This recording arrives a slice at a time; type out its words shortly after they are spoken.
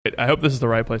I hope this is the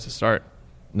right place to start.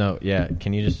 No, yeah.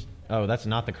 Can you just... Oh, that's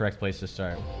not the correct place to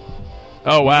start.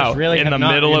 Oh, wow. Really in the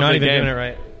middle of the game. Doing it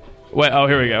right. Wait, oh,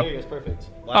 here we go. It's perfect.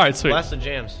 All right, sweet. Blast the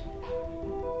jams.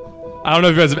 I don't know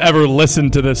if you guys have ever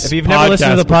listened to this. If you've never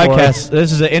listened to the podcast,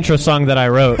 this is an intro song that I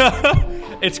wrote.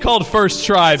 It's called First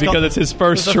Try because it's his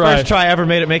first try. First try I ever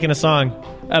made at making a song.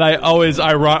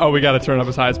 And we got to turn it up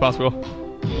as high as possible.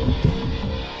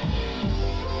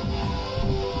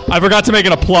 I forgot to make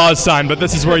an applause sign, but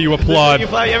this is where you applaud.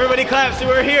 Everybody claps. So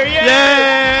we're here. Yay! Yay!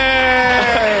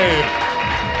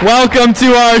 Welcome to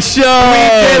our show. We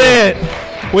did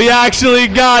it. We actually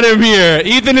got him here.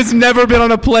 Ethan has never been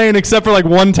on a plane except for like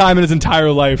one time in his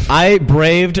entire life. I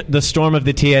braved the storm of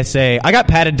the TSA. I got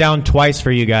patted down twice for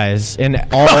you guys in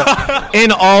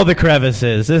all the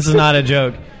crevices. This is not a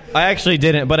joke. I actually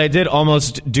didn't, but I did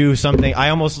almost do something. I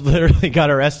almost literally got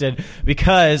arrested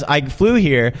because I flew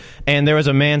here and there was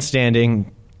a man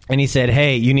standing and he said,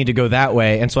 hey, you need to go that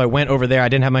way. And so I went over there. I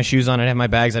didn't have my shoes on. I didn't have my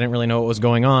bags. I didn't really know what was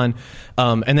going on.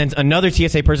 And then another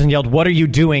TSA person yelled, what are you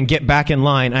doing? Get back in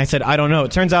line. And I said, I don't know.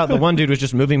 It turns out the one dude was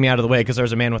just moving me out of the way because there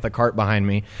was a man with a cart behind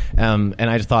me. And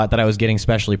I just thought that I was getting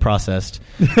specially processed.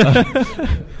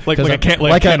 like a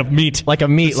can of meat. Like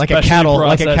a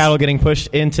cattle getting pushed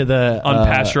into the...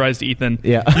 Unpasteurized Ethan.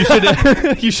 Yeah.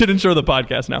 You should intro the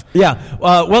podcast now. Yeah.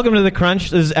 Welcome to The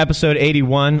Crunch. This is episode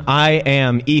 81. I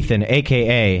am Ethan,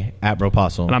 a.k.a. at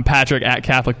Bropostle. And I'm Patrick, at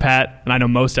Catholic Pat. And I know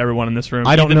most everyone in this room.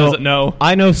 Ethan doesn't know.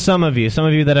 I know some of you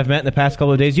that I've met in the past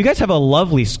couple of days. You guys have a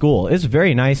lovely school. It's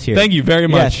very nice here. Thank you very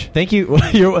much. Yes, thank you.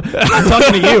 I'm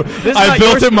talking to you. I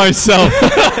built it myself.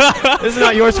 This is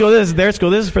not your school. This is their school.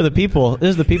 This is for the people. This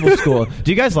is the people's school.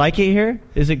 Do you guys like it here?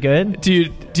 Is it good? Do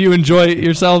you enjoy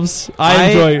yourselves? I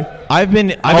enjoy. I've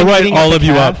been eating all of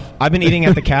you up. I've been eating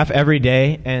at the CAF every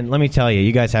day, and let me tell you,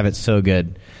 you guys have it so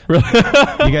good. Really?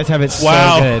 You guys have it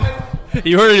so good.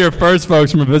 You heard it here first,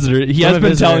 folks, from a visitor. He has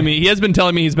been telling me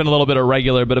he's been a little bit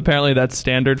irregular, but apparently that's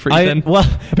standard for Ethan.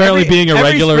 Apparently being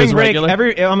irregular is regular.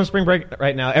 I'm on spring break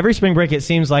right now. Every spring break, it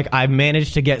seems like I've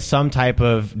managed to get some type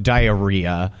of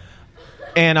diarrhea.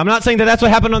 And I'm not saying that that's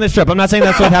what happened on this trip.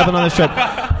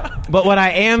 But what I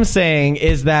am saying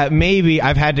is that maybe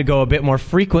I've had to go a bit more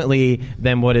frequently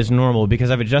than what is normal because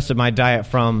I've adjusted my diet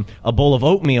from a bowl of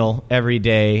oatmeal every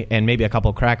day and maybe a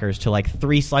couple crackers to like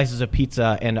 3 slices of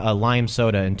pizza and a lime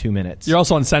soda in 2 minutes. You're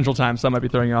also on Central Time, so that might be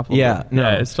throwing you off a little bit. No.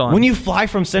 Yeah, it's still on. When you fly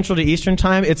from Central to Eastern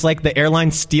Time, it's like the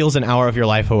airline steals an hour of your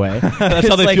life away. That's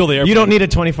how they fuel the airplane. You don't need a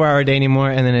 24-hour day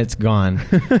anymore, and then it's gone.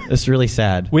 It's really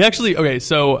sad. We actually,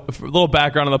 so a little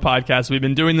background on the podcast. We've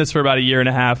been doing this for about a year and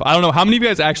a half. I don't know how many of you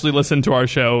guys actually listen to our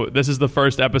show. This is the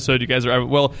first episode you guys are...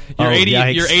 Well, you're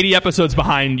 80 episodes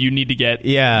behind. You need to get...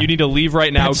 Yeah. You need to leave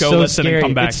right now, That's go so listen, scary. and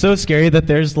come back. It's so scary that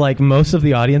there's like most of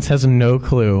the audience has no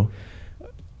clue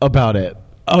about it.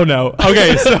 Oh, no.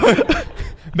 Okay, so...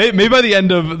 Maybe by the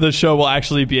end of the show, we'll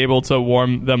actually be able to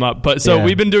warm them up. But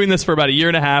we've been doing this for about a year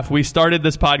and a half. We started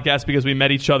this podcast because we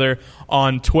met each other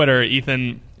on Twitter.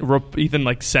 Ethan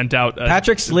sent out...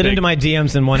 Patrick slid into my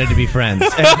DMs and wanted to be friends.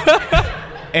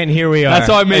 And here we are. That's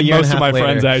how I made most of my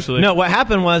friends, actually. No, what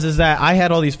happened was that I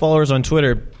had all these followers on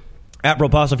Twitter, at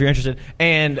Bropostle if you're interested,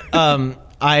 and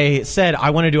I said I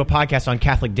want to do a podcast on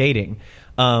Catholic dating.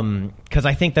 Because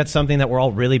I think that's something that we're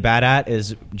all really bad at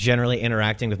is generally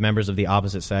interacting with members of the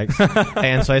opposite sex.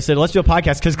 And so I said, let's do a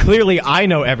podcast because clearly I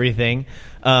know everything.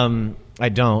 I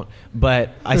don't.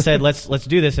 But I said, let's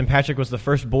do this. And Patrick was the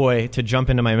first boy to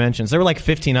jump into my mentions. There were like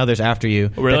 15 others after you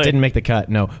that didn't make the cut.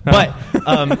 No. But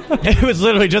it was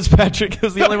literally just Patrick. It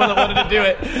was the only one that wanted to do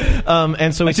it.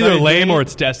 And so it's either lame or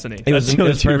it's destiny. It was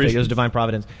perfect. It was divine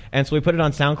providence. And so we put it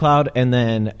on SoundCloud and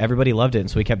then everybody loved it.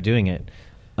 And so we kept doing it.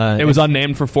 It was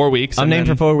unnamed for 4 weeks. Unnamed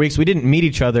for 4 weeks. We didn't meet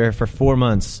each other for 4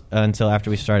 months until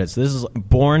after we started. So this is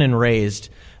born and raised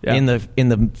in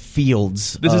the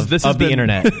fields of the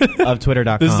internet, of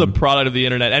Twitter.com. This is a product of the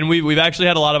internet. And we've actually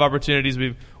had a lot of opportunities.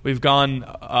 We've gone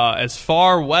as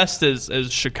far west as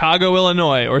Chicago,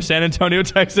 Illinois, or San Antonio,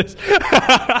 Texas.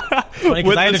 Funny,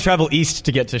 because I had to travel east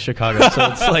to get to Chicago.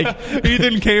 So it's like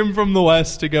Ethan came from the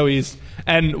west to go east.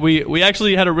 And we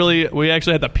actually had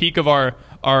the peak of our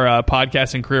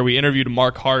podcasting career. We interviewed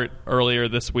Mark Hart earlier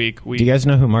this week. Do you guys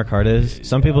know who Mark Hart is?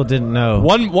 Some people didn't know.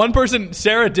 One person,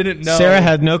 Sarah, didn't know. Sarah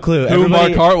had no clue. Who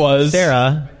Mark Hart was.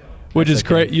 Sarah. Which is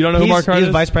great. You don't know who Mark Hart is?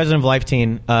 He's vice president of Life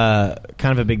Teen. Kind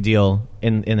of a big deal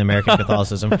in American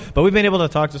Catholicism. But we've been able to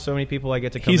talk to so many people. I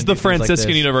get to come. He's the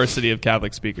Franciscan University of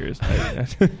Catholic speakers.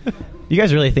 You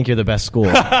guys really think you're the best school,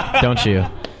 don't you?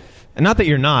 And not that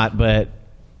you're not, but...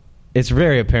 It's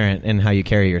very apparent in how you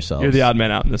carry yourself. You're the odd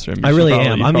man out in this room. I really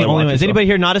am. I'm the only one. Is anybody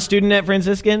here not a student at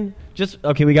Franciscan?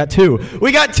 Okay, we got two.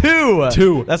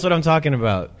 Two. That's what I'm talking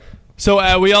about.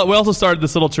 So we also started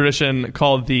this little tradition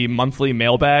called the monthly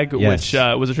mailbag, which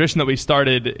was a tradition that we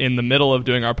started in the middle of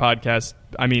doing our podcast.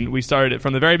 I mean, we started it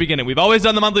from the very beginning. We've always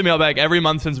done the monthly mailbag every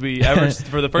month since we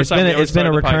for the first time. It's been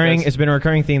a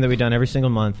recurring theme that we've done every single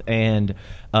month, and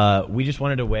we just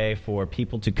wanted a way for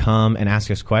people to come and ask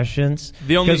us questions.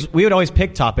 Because we would always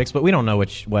pick topics, but we don't know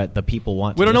what the people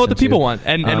want. We don't know what the people want,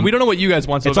 and we don't know what you guys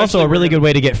want. So it's also a really good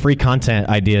way to get free content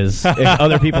ideas. If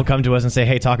other people come to us and say,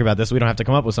 "Hey, talk about this," we don't have to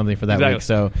come up with something for that week.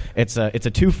 So it's a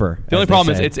twofer. The only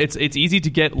problem is it's easy to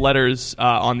get letters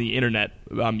on the internet.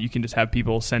 You can just have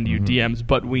people send you DMs,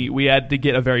 but we had to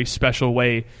get a very special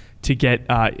way to get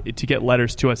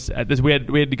letters to us. At this, we had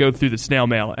to go through the snail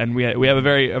mail, and we have a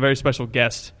very special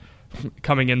guest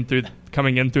coming in through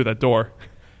that door.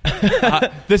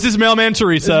 This is Mailman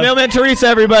Teresa. Mailman Teresa,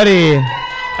 everybody.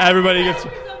 Everybody gets.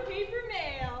 Paper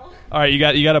mail. All right, you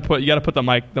got to put the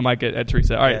mic at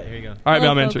Teresa. All right, here you go. All right,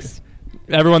 Mailman Teresa.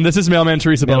 Everyone, this is Mailman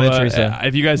Teresa. Teresa.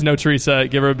 If you guys know Teresa,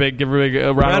 give her a big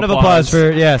round of applause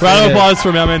for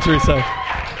Mailman Teresa.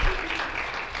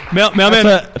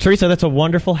 Mailman Teresa, that's a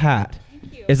wonderful hat.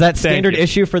 Is that standard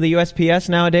issue for the USPS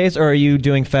nowadays, or are you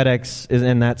doing FedEx?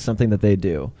 And that's something that they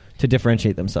do to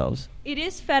differentiate themselves? It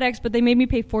is FedEx, but they made me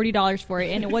pay $40 for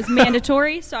it, and it was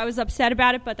mandatory, so I was upset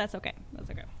about it, but that's okay.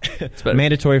 It's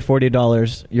mandatory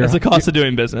 $40. That's the cost of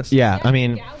doing business. Yeah, I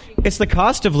mean, it's the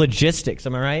cost of logistics.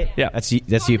 Am I right? Yeah, that's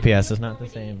UPS. It's not the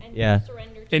same. Yeah,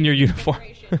 in your uniform.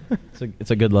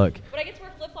 it's a good look. But I get to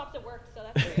wear flip flops at work, so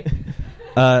that's great.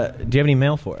 Do you have any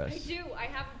mail for us? I do. I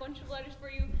have a bunch of letters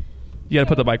for you. You got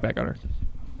to put the mic back on her.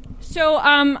 So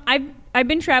I've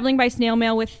been traveling by snail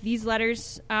mail with these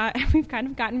letters. We've kind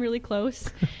of gotten really close.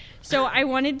 So I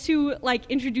wanted to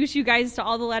introduce you guys to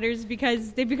all the letters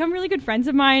because they've become really good friends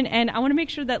of mine, and I want to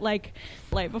make sure that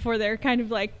before they're kind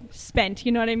of spent,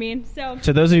 you know what I mean? So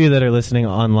to those of you that are listening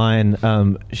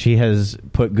online, she has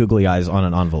put googly eyes on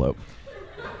an envelope.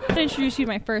 I'm going to introduce you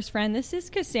to my first friend. This is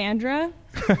Cassandra.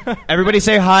 Everybody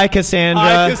say hi, Cassandra.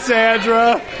 Hi,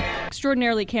 Cassandra.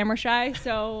 Extraordinarily camera shy,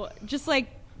 so just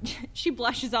she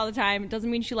blushes all the time. It doesn't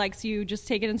mean she likes you. Just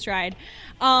take it in stride.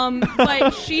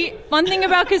 But fun thing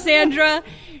about Cassandra,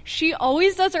 she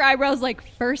always does her eyebrows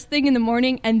first thing in the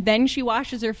morning, and then she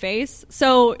washes her face.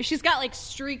 So she's got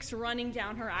streaks running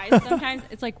down her eyes sometimes.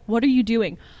 It's what are you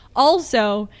doing?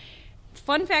 Also,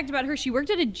 fun fact about her, she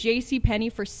worked at a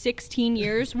JCPenney for 16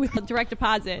 years with a direct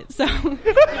deposit. So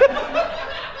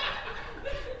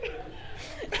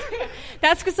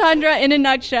that's Cassandra in a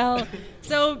nutshell.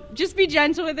 So just be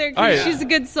gentle with her because she's a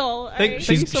good soul.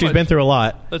 She's been through a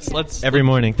lot. Let's every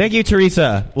morning. Thank you,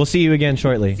 Teresa. We'll see you again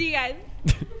shortly. See you guys.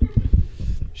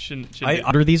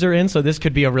 These are in, so this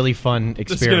could be a really fun experiment.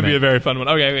 This is going to be a very fun one.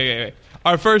 Okay.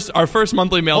 Our first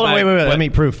monthly mailbag. Hold on, wait. Let me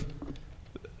proof.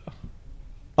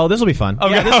 Oh, this will be fun.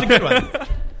 Okay. Yeah, this is a good one.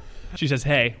 She says,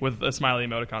 hey, with a smiley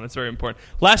emoticon. It's very important.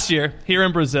 Last year, here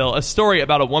in Brazil, a story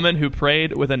about a woman who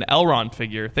prayed with an Elrond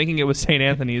figure, thinking it was St.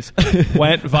 Anthony's,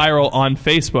 went viral on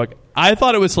Facebook. I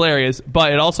thought it was hilarious,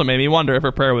 but it also made me wonder if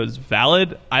her prayer was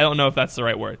valid. I don't know if that's the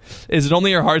right word. Is it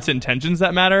only her heart's intentions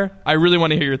that matter? I really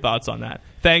want to hear your thoughts on that.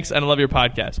 Thanks, and I love your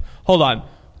podcast. Hold on.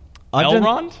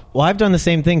 Elrond? I've done the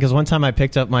same thing, because one time I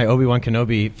picked up my Obi-Wan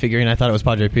Kenobi figure, and I thought it was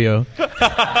Padre Pio.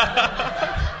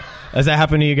 Has that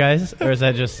happened to you guys? Or is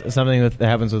that just something that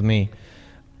happens with me?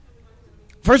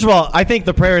 First of all, I think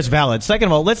the prayer is valid. Second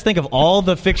of all, let's think of all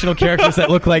the fictional characters that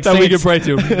look like that saints we can pray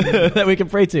to. that we can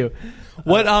pray to.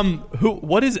 What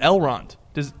is Elrond?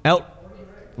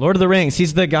 Lord of the Rings.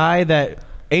 He's the guy that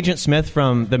Agent Smith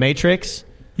from The Matrix.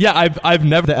 Yeah, I've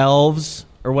never the elves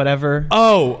or whatever.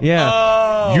 Oh, yeah.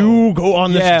 Oh. You go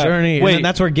on this journey. Wait, and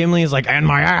that's where Gimli is and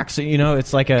my axe.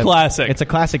 It's like a classic. It's a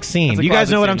classic scene. You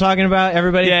guys know what I'm talking about,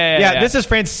 everybody? Yeah. This is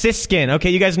Franciscan. Okay,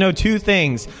 you guys know two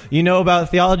things. You know about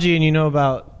theology, and you know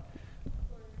about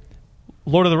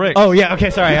Lord of the Rings. Oh yeah. Okay,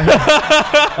 sorry.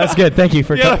 That's good. Thank you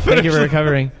for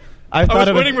recovering. I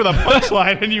was waiting for the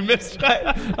punchline and you missed it.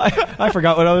 I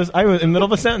forgot what I was in the middle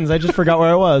of a sentence. I just forgot where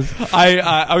I was.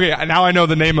 Okay, now I know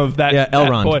the name of that. Yeah,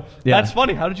 Elrond. That boy. Yeah. That's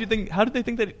funny. How did they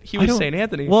think that he was St.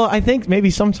 Anthony? Well, I think maybe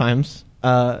sometimes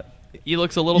he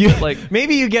looks a little bit like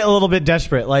maybe you get a little bit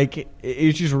desperate.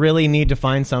 You just really need to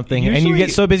find something, and you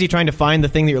get so busy trying to find the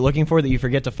thing that you're looking for that you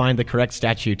forget to find the correct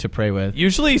statue to pray with.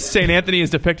 Usually, St. Anthony is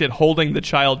depicted holding the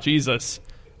child Jesus.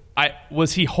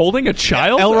 Was he holding a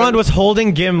child? Elrond was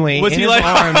holding Gimli in his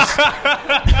arms.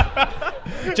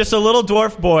 Just a little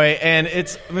dwarf boy, and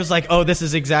it was like, oh, this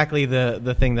is exactly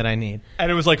the thing that I need.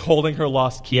 And it was like holding her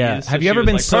lost keys. Yeah. So Have you ever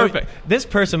been perfect? This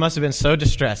person must have been so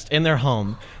distressed in their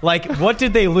home. Like, what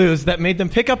did they lose that made them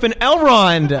pick up an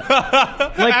Elrond?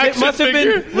 Like, it must have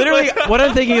been literally. What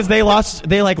I'm thinking is they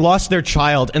lost their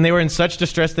child, and they were in such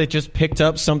distress they just picked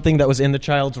up something that was in the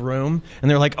child's room, and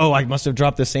they're like, oh, I must have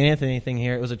dropped the St. Anthony thing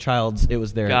here. It was a child's. It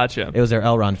was their. Gotcha. It was their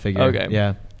Elrond figure. Okay.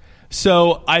 Yeah.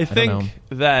 So I think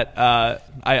that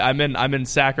I'm in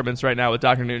sacraments right now with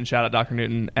Dr. Newton. Shout out Dr.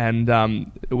 Newton,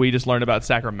 and we just learned about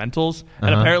sacramentals,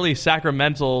 and apparently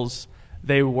sacramentals,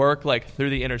 they work like through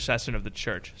the intercession of the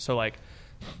church. So like,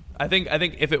 I think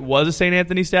if it was a St.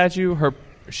 Anthony statue,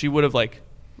 she would have like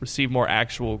received more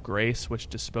actual grace, which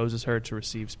disposes her to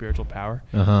receive spiritual power.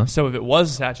 So if it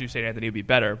was a statue of St. Anthony, it would be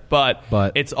better. But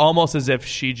it's almost as if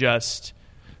she just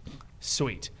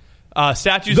sweet.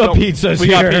 Statues. The pizza's we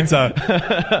here. got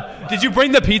pizza. Did you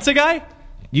bring the pizza guy?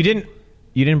 You didn't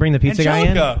bring the pizza guy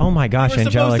in? Oh my gosh, you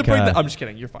were supposed to Angelica. I'm just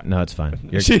kidding. You're fine. No, it's fine.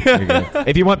 You're good.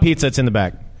 If you want pizza, it's in the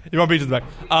back. You want pizza in the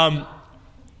back.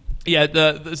 Yeah,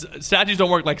 the statues don't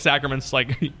work like sacraments,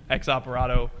 like ex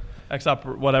operato,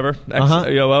 whatever.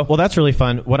 Well, that's really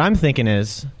fun. What I'm thinking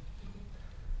is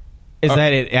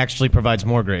that it actually provides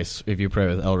more grace if you pray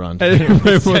with Elrond. Through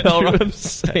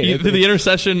the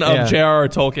intercession of J.R.R.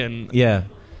 Tolkien. Yeah.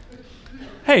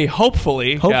 Hey,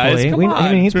 hopefully, guys, come on.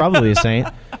 I mean, he's probably a saint.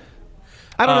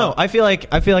 I don't know. I feel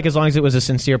like as long as it was a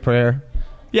sincere prayer.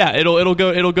 Yeah, it'll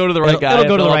go to the right guy. It'll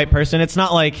go to the right person. It's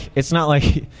not like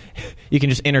you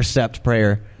can just intercept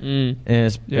prayer. I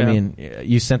mean,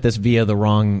 you sent this via the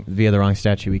wrong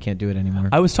statue. We can't do it anymore.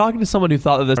 I was talking to someone who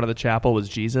thought that this part of the chapel was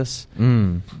Jesus.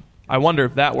 I wonder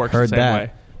if that works the same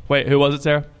way. Wait, who was it,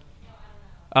 Sarah?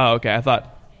 Oh, okay. I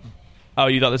thought. Oh,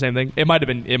 you thought the same thing? It might have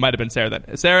been Sarah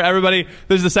then. Sarah, everybody.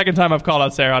 This is the second time I've called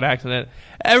out Sarah on accident.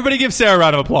 Everybody, give Sarah a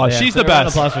round of applause. She's the best. Round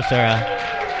of applause for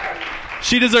Sarah.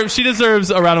 She deserves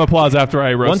a round of applause after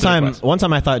I roasted One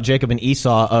time I thought Jacob and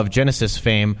Esau of Genesis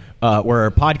fame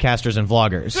were podcasters and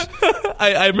vloggers.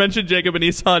 I mentioned Jacob and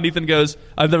Esau, and Ethan goes,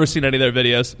 "I've never seen any of their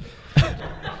videos."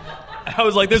 I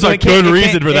was like, there's a good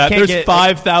reason for that. There's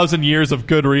 5,000 years of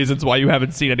good reasons why you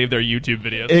haven't seen any of their YouTube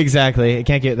videos. Exactly. It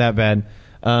can't get that bad.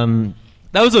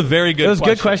 That was a very good question. It was a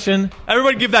good question.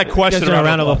 Everybody give that question a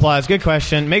round of applause. Good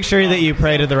question. Make sure that you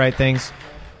pray to the right things.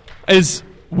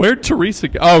 Where'd Teresa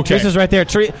go? Oh, okay. Teresa's right there.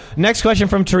 Next question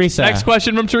from Teresa.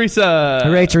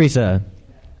 Hooray, Teresa.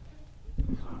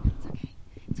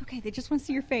 It's okay. They just want to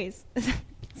see your face.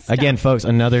 Again, folks,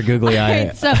 another googly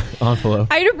eye envelope.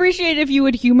 I'd appreciate it if you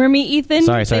would humor me, Ethan.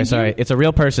 Sorry. It's a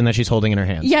real person that she's holding in her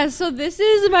hands. Yeah, so this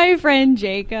is my friend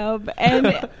Jacob,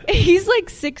 and he's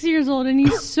like 6 years old, and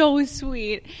he's so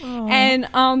sweet. Aww.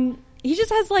 And he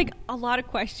just has like a lot of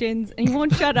questions, and he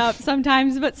won't shut up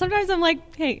sometimes, but sometimes I'm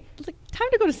like, hey, it's like time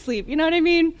to go to sleep. You know what I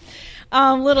mean?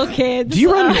 Little kids. Do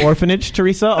you run an orphanage,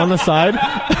 Teresa, on the side?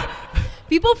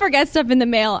 People forget stuff in the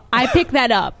mail. I pick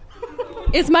that up.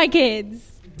 It's my kids.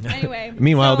 Anyway.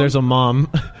 Meanwhile, there's a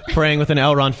mom praying with an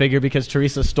Elrond figure because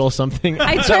Teresa stole something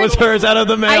that was hers out of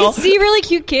the mail. I see really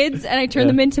cute kids, and I turn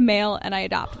them into mail, and I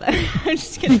adopt them. I'm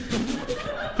just kidding.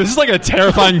 This is like a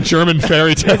terrifying German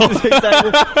fairy tale.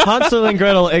 Exactly. Hansel and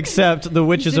Gretel, except the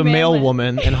witch is a male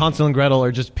woman, and Hansel and Gretel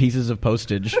are just pieces of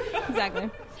postage. Exactly.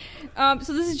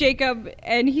 So this is Jacob,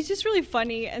 and he's just really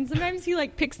funny, and sometimes he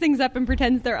like picks things up and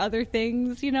pretends they're other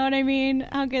things. You know what I mean?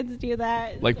 How kids do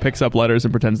that. Like picks up letters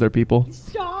and pretends they're people.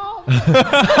 Stop!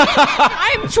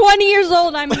 I'm 20 years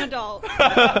old. I'm an adult.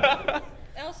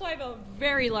 Also, I have a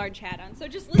very large hat on, so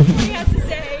just listen to what he has to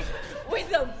say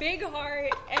with a big heart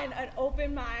and an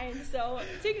open mind. So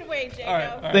take it away, Jacob. All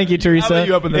right. Thank you, Teresa. How about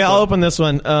you open this one? I'll open this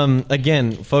one.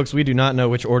 Again, folks, we do not know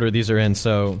which order these are in,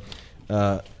 so...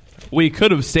 we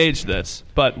could have staged this,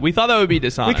 but we thought that would be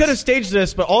dishonest. We could have staged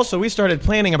this, but also we started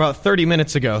planning about 30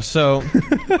 minutes ago, so...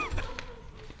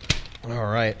 All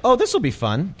right. Oh, this will be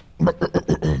fun.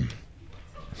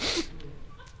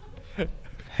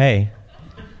 Hey.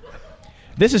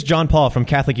 This is John Paul from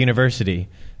Catholic University.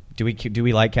 Do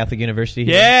we like Catholic University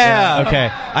here? Yeah.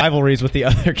 Okay. Rivalries with the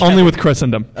other Catholic. Only with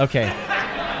Christendom. Okay.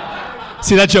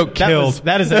 See, that joke killed.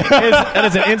 That is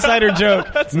an insider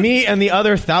joke. Me and the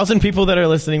other 1,000 people that are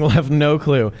listening will have no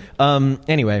clue.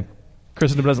 Anyway.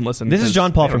 Christendom doesn't listen. This is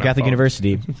John Paul from Catholic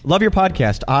University. Love your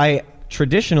podcast. I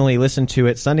traditionally listen to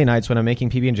it Sunday nights when I'm making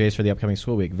PB&Js for the upcoming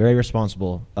school week. Very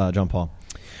responsible, John Paul.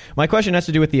 My question has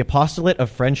to do with the apostolate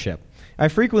of friendship. I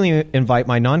frequently invite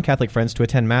my non-Catholic friends to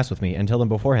attend Mass with me and tell them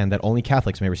beforehand that only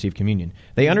Catholics may receive communion.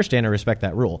 They understand and respect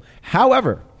that rule.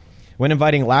 However, When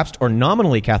inviting lapsed or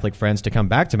nominally Catholic friends to come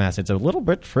back to Mass, it's a little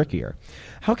bit trickier.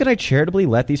 How can I charitably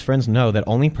let these friends know that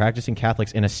only practicing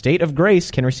Catholics in a state of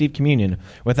grace can receive communion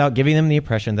without giving them the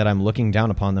impression that I'm looking down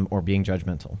upon them or being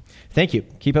judgmental? Thank you.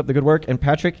 Keep up the good work. And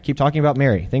Patrick, keep talking about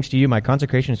Mary. Thanks to you, my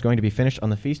consecration is going to be finished on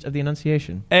the Feast of the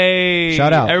Annunciation. Hey.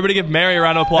 Shout out. Everybody give Mary a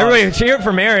round of applause. Everybody cheer it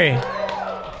for Mary.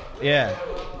 Yeah.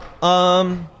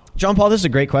 John Paul, this is a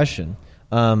great question.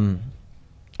 I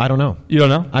don't know. You don't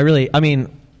know?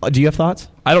 Do you have thoughts?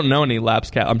 I don't know any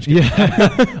lapsed Catholic. I'm just kidding.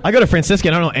 Yeah. I go to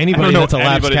Franciscan. I don't know anybody that's a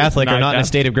lapsed Catholic or not in a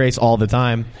state of grace all the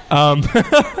time.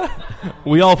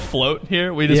 We all float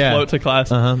here. We just float to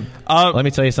class. Let me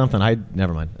tell you something.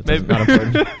 Never mind. It's not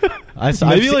important.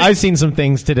 I've seen some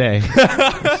things today.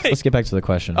 Let's get back to the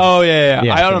question. Oh, yeah.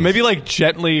 I don't know. Maybe like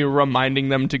gently reminding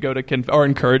them to go to or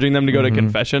encouraging them to go to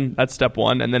confession. That's step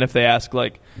one. And then if they ask,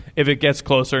 like, if it gets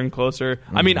closer and closer.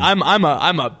 I mean, I'm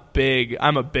a big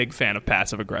fan of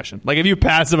passive aggression. Like, if you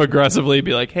passive aggressively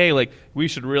be like, hey, like, we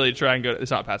should really try and go.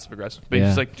 It's not passive aggressive, but you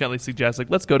just like gently suggest, like,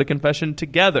 let's go to confession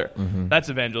together. That's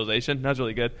evangelization. That's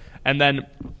really good. And then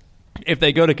if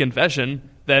they go to confession,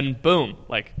 then boom,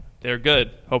 like, they're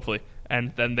good, hopefully.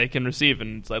 And then they can receive,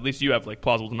 and so at least you have like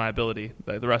plausible deniability.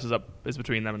 The rest is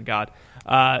between them and God.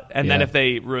 And then if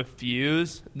they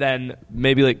refuse, then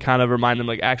maybe like kind of remind them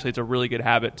like actually it's a really good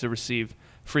habit to receive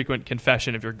frequent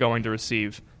confession if you're going to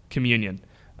receive communion.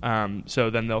 So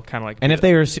then they'll kind of like. And if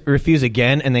they refuse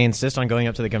again and they insist on going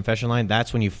up to the confession line,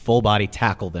 that's when you full body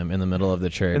tackle them in the middle of the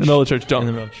church. In the middle of the church, don't. In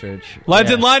the middle of the church.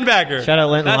 Lenten linebacker. Shout out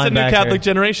Lenten That's linebacker. That's a new Catholic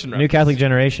generation. New Catholic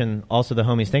generation. Also the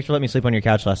homies. Thanks for letting me sleep on your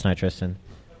couch last night, Tristan.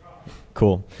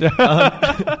 Cool.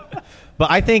 But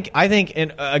I think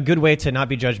a good way to not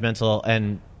be judgmental,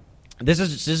 and this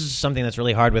is something that's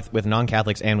really hard with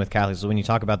non-Catholics and with Catholics. So when you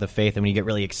talk about the faith and when you get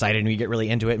really excited and you get really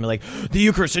into it and be like, the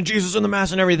Eucharist and Jesus and the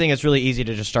Mass and everything, it's really easy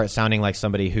to just start sounding like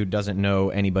somebody who doesn't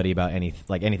know anything about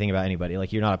anybody.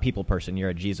 Like, you're not a people person, you're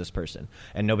a Jesus person,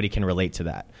 and nobody can relate to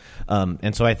that.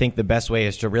 And so I think the best way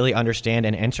is to really understand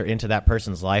and enter into that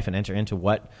person's life and enter into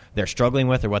what they're struggling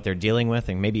with or what they're dealing with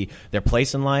and maybe their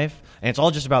place in life. And it's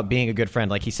all just about being a good friend.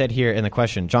 Like he said here in the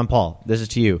question, John Paul, this is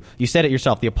to you. You said it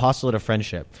yourself, the apostolate of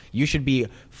friendship. You should be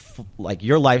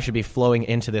your life should be flowing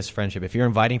into this friendship. If you're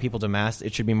inviting people to Mass,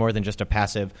 it should be more than just a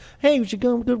passive, hey, we should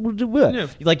go. Yeah.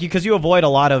 Like, because you avoid a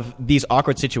lot of these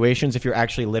awkward situations if you're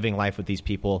actually living life with these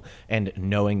people and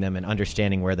knowing them and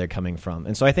understanding where they're coming from.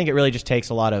 And so I think it really just takes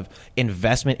a lot of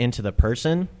investment into the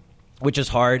person, which is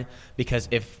hard because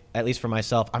at least for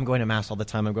myself, I'm going to Mass all the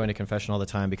time. I'm going to confession all the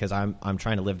time because I'm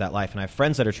trying to live that life. And I have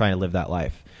friends that are trying to live that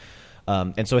life.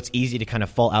 And so it's easy to kind of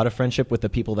fall out of friendship with the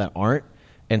people that aren't.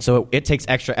 And so it takes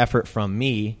extra effort from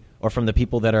me or from the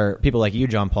people that are people like you,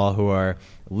 John Paul, who are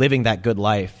living that good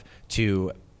life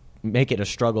to make it a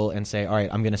struggle and say, all right,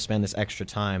 I'm going to spend this extra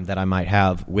time that I might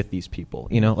have with these people.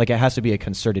 You know, like it has to be a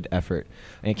concerted effort.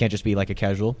 And it can't just be like a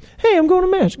casual, hey, I'm going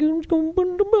to Mass. If you're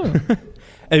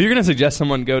going to suggest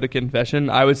someone go to confession,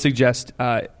 I would suggest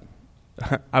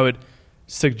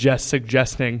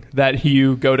suggesting that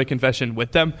you go to confession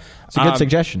with them. It's a good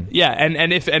suggestion. Yeah,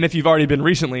 and if you've already been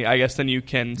recently, I guess then you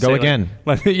can go again.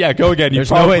 Yeah, go again. There's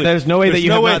no way that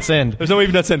you have not sinned. There's no way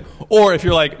you've not sinned. Or if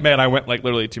you're like, man, I went like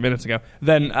literally 2 minutes ago,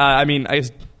 then I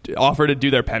guess offer to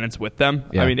do their penance with them.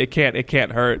 Yeah. I mean, it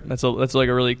can't hurt. That's like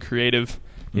a really creative,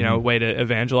 way to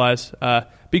evangelize.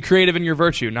 Be creative in your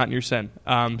virtue, not in your sin.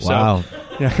 Wow.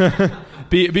 Yeah.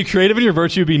 Be creative in your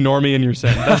virtue. Be normie in your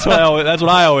sin. That's what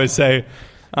I always say.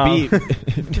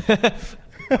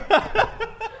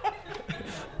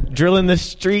 Drill in the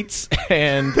streets,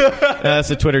 and that's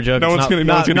a Twitter joke. Nobody's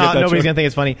gonna think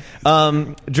it's funny.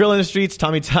 Drill in the streets,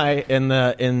 Tommy Ty in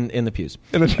the pews.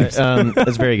 In the pews.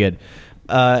 That's very good.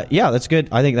 Yeah, that's good.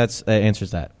 I think that's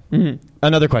answers that. Mm-hmm.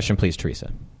 Another question, please,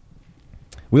 Teresa.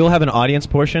 We will have an audience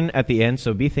portion at the end,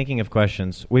 so be thinking of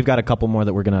questions. We've got a couple more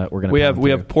that we're gonna. We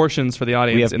have portions for the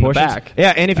audience in the back.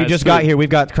 Yeah, and if you just got here, we've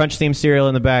got Crunch Theme cereal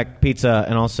in the back, pizza,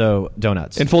 and also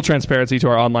donuts. In full transparency to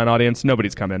our online audience,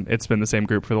 nobody's come in. It's been the same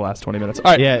group for the last 20 minutes.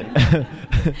 All right. Yeah.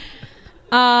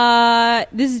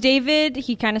 This is David.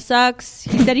 He kind of sucks.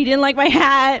 He said he didn't like my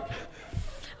hat.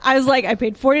 I was like, I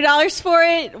paid $40 for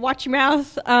it. Watch your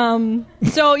mouth.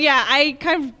 So yeah, I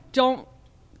kind of don't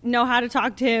know how to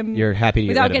talk to him. You're happy to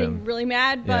get without rid of getting him. really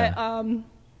mad, but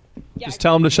yeah. Just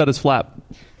tell him to shut his flap.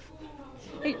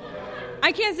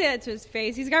 I can't say that to his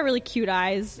face. He's got really cute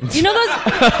eyes. You know those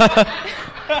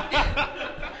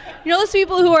you know those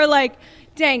people who are like,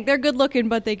 dang, they're good looking,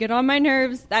 but they get on my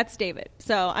nerves? That's David.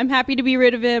 So I'm happy to be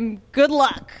rid of him. Good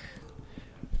luck.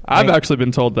 I've actually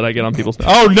been told that I get on people's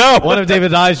nerves. Oh no! One of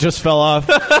David's eyes just fell off.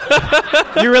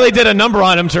 You really did a number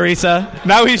on him, Teresa.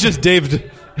 Now he's just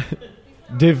David.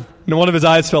 Div. No, one of his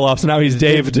eyes fell off, so now he's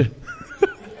Daved.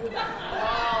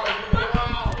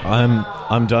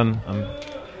 I'm done.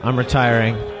 I'm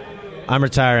retiring. I'm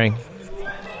retiring.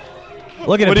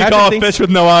 Look at him. What do you call a fish with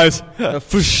no eyes?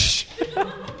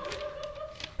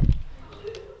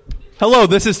 Hello,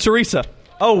 this is Teresa.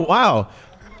 Oh, wow.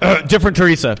 Different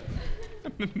Teresa.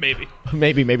 Maybe.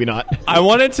 Maybe not. I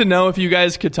wanted to know if you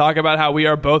guys could talk about how we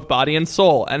are both body and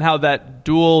soul, and how that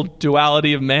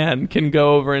duality of man can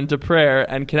go over into prayer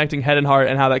and connecting head and heart,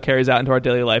 and how that carries out into our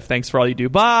daily life. Thanks for all you do.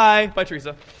 Bye. Bye,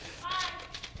 Teresa.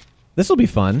 This will be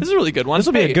fun. This is a really good one. This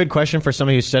will be a good question for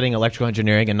somebody who's studying electrical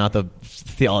engineering and not the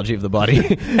theology of the body.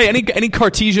 Hey, any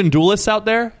Cartesian dualists out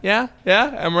there? Yeah?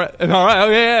 All right.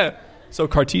 Okay, yeah. So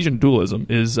Cartesian dualism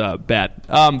is bad.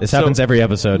 This happens every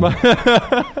episode.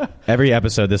 Every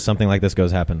episode, something like this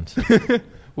happens.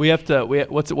 We have to.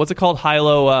 What's it called?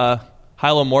 Hylomorphic.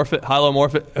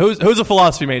 Who's a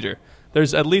philosophy major?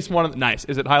 There's at least one. Nice.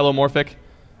 Is it hylomorphic?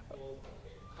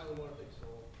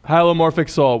 Hylomorphic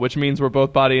soul, which means we're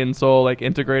both body and soul like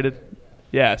integrated.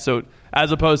 Yeah. So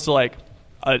as opposed to like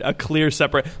a clear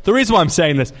separate. The reason why I'm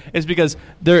saying this is because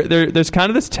there's kind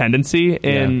of this tendency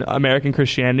in American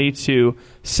Christianity to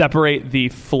separate the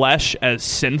flesh as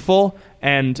sinful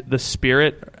and the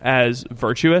spirit as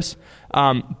virtuous.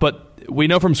 But we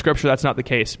know from Scripture that's not the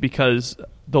case, because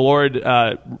the Lord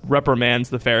reprimands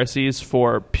the Pharisees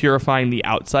for purifying the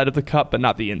outside of the cup, but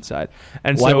not the inside.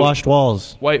 And whitewashed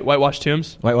walls, whitewashed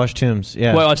tombs,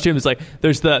 yeah. Whitewashed tombs, like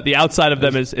there's the outside of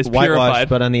them is purified,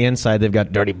 but on the inside they've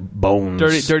got dirty bones,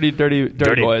 dirty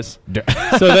boys.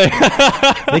 So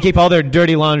they keep all their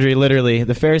dirty laundry. Literally,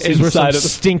 the Pharisees were some of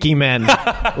stinky men.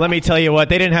 Let me tell you what,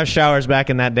 they didn't have showers back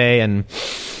in that day, and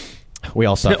we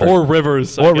all suffered. Or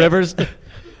rivers.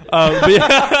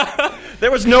 There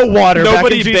was no water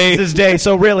Nobody back in Jesus' day,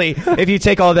 so really, if you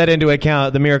take all that into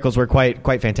account, the miracles were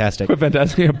quite fantastic. Quite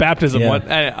fantastic. Baptism.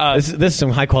 Yeah. This is some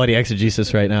high quality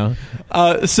exegesis right now.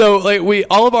 So like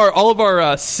all of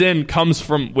our sin comes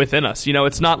from within us. You know,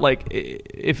 it's not like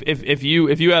if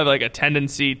you have like a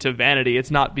tendency to vanity,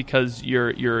 it's not because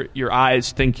your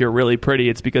eyes think you're really pretty.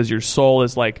 It's because your soul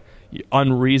is like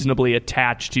unreasonably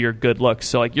attached to your good looks.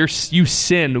 So like you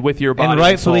sin with your body, and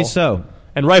rightfully so.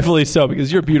 And rightfully so, because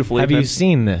you're beautiful. Have you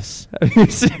seen this?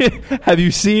 Have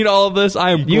you seen all of this?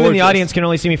 I am gorgeous. You in the audience can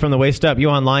only see me from the waist up. You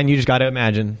online, you just got to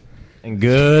imagine. And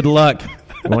good luck.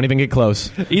 You won't even get close.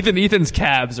 Ethan's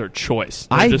calves are choice.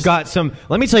 I've got some...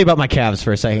 Let me tell you about my calves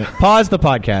for a second. Pause the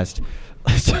podcast.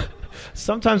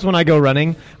 Sometimes when I go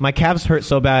running, my calves hurt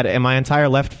so bad and my entire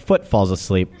left foot falls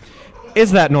asleep.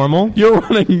 Is that normal? You're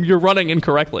running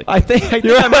incorrectly. I think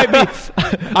I might be.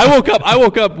 I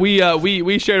woke up.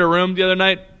 We shared a room the other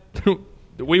night.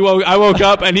 I woke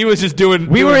up and he was just doing.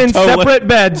 We were in separate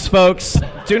beds, folks.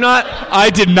 Do not. I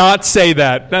did not say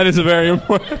that. That is a very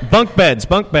important. Bunk beds.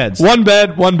 One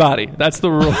bed, one body. That's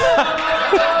the rule.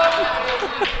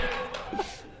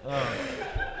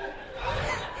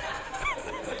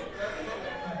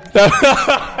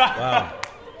 Wow.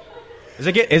 Is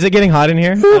it getting hot in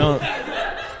here?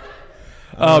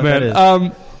 Oh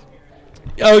man.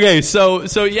 Okay,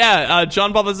 so yeah,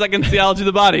 John Paul II's theology of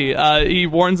the body. He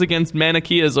warns against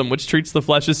Manichaeism, which treats the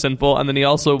flesh as sinful, and then he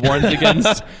also warns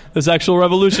against the sexual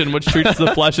revolution, which treats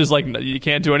the flesh as like you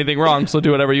can't do anything wrong, so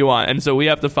do whatever you want. And so we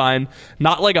have to find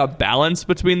not like a balance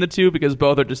between the two, because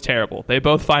both are just terrible. They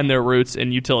both find their roots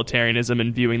in utilitarianism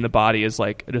and viewing the body as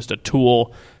like just a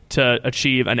tool to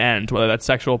achieve an end, whether that's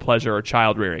sexual pleasure or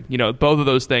child rearing. You know, both of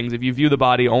those things, if you view the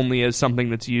body only as something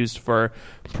that's used for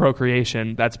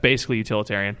procreation, that's basically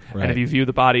utilitarian. Right. And if you view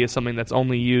the body as something that's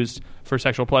only used for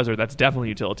sexual pleasure, that's definitely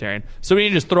utilitarian. So we need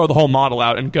to just throw the whole model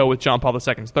out and go with John Paul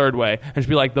II's third way and just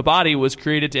be like, the body was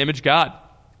created to image God.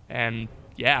 And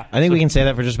yeah. I think we can say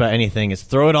that for just about anything. Is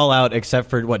throw it all out except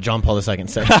for what John Paul II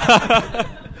said.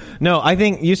 No, I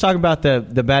think you talk about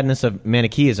the badness of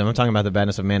Manichaeism. I'm talking about the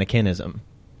badness of Manichaeism.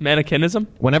 Mannequinism?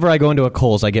 Whenever I go into a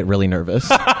Kohl's, I get really nervous.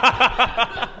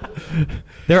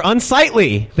 They're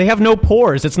unsightly. They have no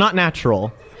pores. It's not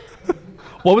natural.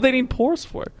 What would they need pores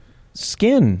for?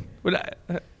 Skin.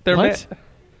 They're what?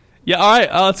 Yeah, all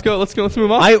right. Let's go. Let's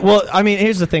move on. I mean,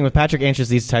 here's the thing. With Patrick answers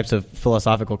these types of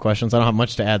philosophical questions, I don't have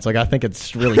much to add. So I think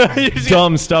it's really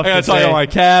dumb stuff. I got to talk about my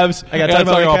calves. I got to talk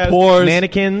about pores.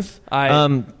 Mannequins.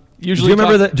 Usually, do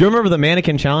you remember the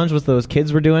mannequin challenge with those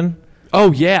kids were doing?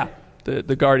 Oh yeah.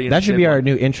 The Guardian. That should be our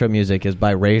new intro music. Is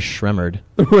by Ray Shremmerd.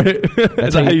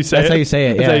 That's how you say it. That's how you say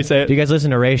it. That's how you say it. Do you guys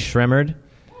listen to Ray Shremmerd?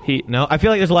 No, I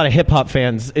feel like there's a lot of hip hop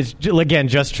fans. It's again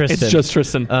just Tristan. It's just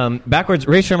Tristan. Backwards.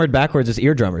 Ray Shremmerd backwards is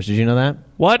ear drummers. Did you know that?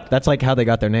 What? That's like how they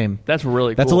got their name. That's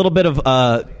really cool. That's a little bit of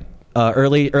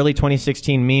early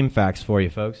 2016 meme facts for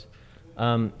you folks.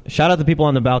 Shout out the people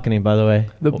on the balcony, by the way.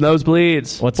 The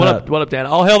nosebleeds. What's what up? What up, Dan?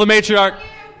 All hail the matriarch.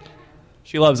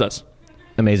 She loves us.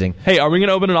 Amazing. Hey, are we going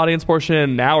to open an audience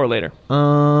portion now or later?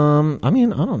 I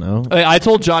mean, I don't know. I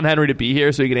told John Henry to be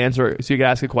here so he could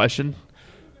ask a question.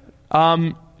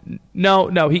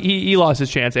 No, he lost his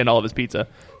chance and all of his pizza.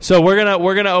 So we're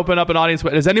gonna open up an audience.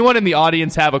 Does anyone in the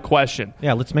audience have a question?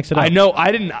 Yeah, let's mix it up. I know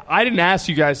I didn't ask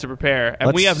you guys to prepare,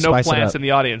 and we have no plants in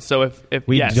the audience. So if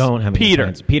we yes, don't have any Peter,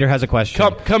 plants. Peter has a question.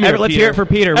 Come here. Let's Peter. hear it for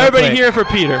Peter. Everybody hear it for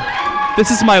Peter.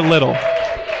 This is my little.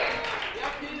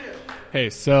 Hey,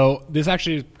 so this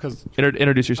actually because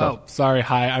introduce yourself. Oh, sorry.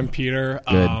 Hi, I'm Peter.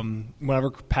 Good. Whenever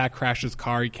Pat crashed his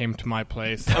car, he came to my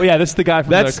place. Oh yeah, this is the guy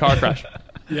from the car crash.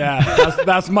 Yeah,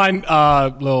 that's my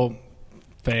little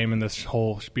fame in this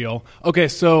whole spiel. Okay,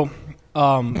 so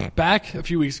back a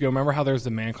few weeks ago, remember how there was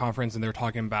the man conference and they were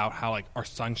talking about how like our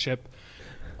sonship,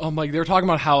 like they were talking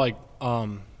about how like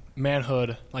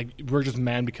manhood, like we're just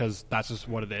men because that's just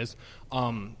what it is.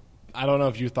 I don't know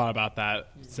if you thought about that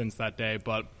since that day,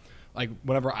 but like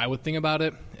whenever I would think about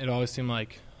it, it always seemed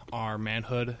like our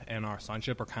manhood and our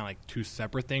sonship are kind of like two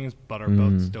separate things, but are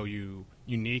both still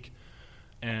unique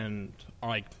and are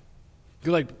like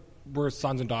we're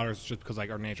sons and daughters just because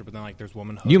like our nature, but then like there's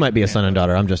womanhood. You might be a son and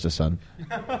daughter. I'm just a son.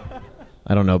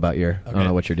 I don't know about I don't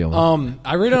know what you're dealing with.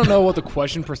 I really don't know what the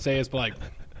question per se is, but like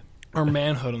our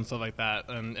manhood and stuff like that,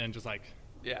 and just like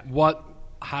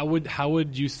how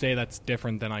would you say that's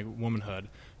different than like womanhood?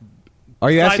 Are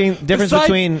you asking difference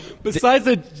between besides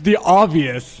the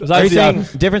obvious? Are you saying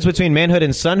difference between manhood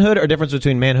and sonhood, or difference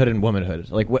between manhood and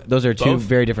womanhood? Like those are two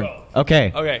very different.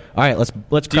 Okay. All right.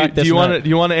 Let's crack this. Do you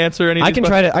want to answer any? I can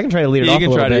try to lead it off a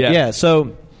little bit. Yeah.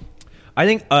 So I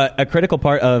think a critical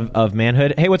part of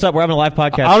manhood. Hey, what's up? We're having a live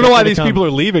podcast. I don't know why these people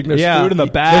are leaving. There's food in the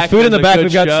back. There's food in the back.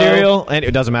 We've got cereal, and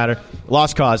it doesn't matter.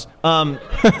 Lost cause.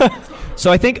 So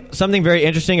I think something very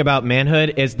interesting about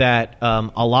manhood is that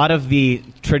a lot of the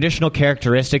traditional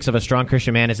characteristics of a strong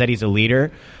Christian man is that he's a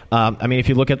leader. I mean, if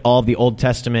you look at all of the Old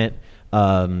Testament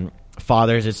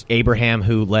fathers, it's Abraham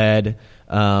who led,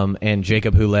 and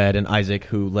Jacob who led, and Isaac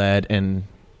who led, and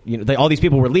all these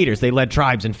people were leaders. They led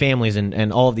tribes and families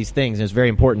and all of these things, and it's very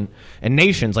important. And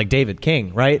nations like David,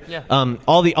 king, right? Yeah.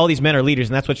 All these men are leaders,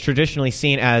 and that's what's traditionally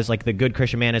seen as like the good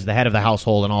Christian man as the head of the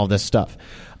household and all of this stuff.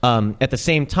 At the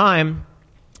same time,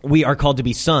 we are called to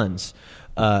be sons.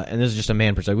 And this is just a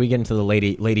man perspective. We get into the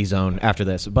lady zone after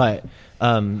this, but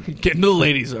get into the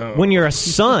lady zone. When you're a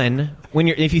son,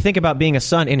 if you think about being a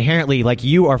son, inherently, like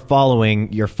you are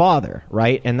following your father,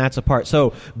 right? And that's a part.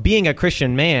 So being a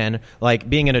Christian man, like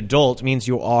being an adult, means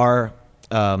you are.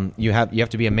 You have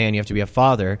to be a man, you have to be a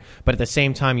father, but at the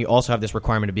same time you also have this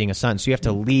requirement of being a son, so you have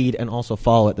to lead and also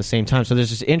follow at the same time. So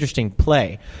there's this interesting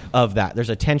play of that. There's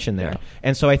a tension there.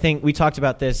 And so I think we talked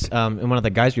about this in one of the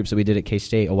guys groups that we did at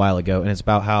K-State a while ago, and it's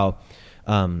about how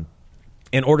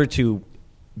in order to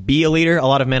be a leader, a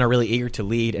lot of men are really eager to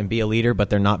lead and be a leader, but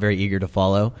they're not very eager to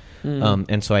follow.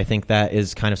 And so I think that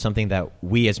is kind of something that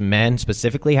we as men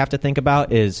specifically have to think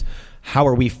about is, how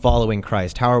are we following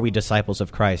Christ? How are we disciples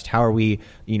of Christ? How are we,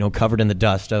 covered in the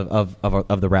dust of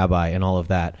the rabbi and all of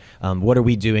that? What are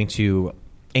we doing to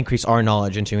increase our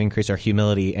knowledge and to increase our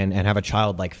humility and have a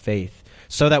childlike faith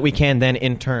so that we can then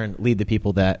in turn lead the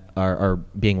people that are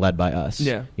being led by us?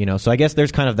 Yeah. So I guess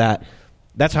there's kind of that.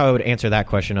 That's how I would answer that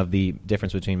question of the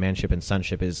difference between manship and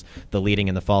sonship is the leading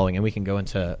and the following. And we can go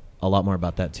into a lot more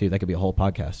about that too. That could be a whole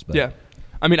podcast. But. Yeah.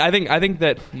 I mean, I think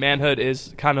that manhood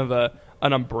is kind of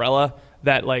an umbrella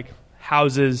that like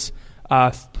houses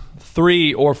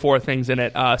 3 or 4 things in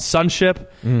it: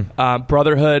 sonship,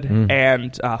 brotherhood,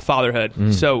 and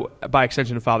fatherhood. So by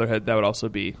extension of fatherhood, that would also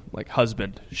be like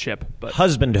husbandship. But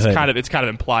husbandhood. It's kind of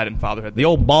implied in fatherhood. The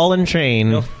old ball and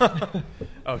chain.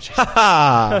 Oh,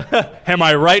 am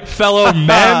I right, fellow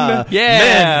men?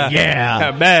 Yeah, men.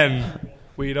 Yeah, men.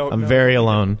 We don't. I'm very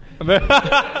alone,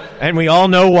 and we all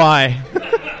know why.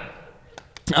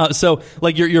 So,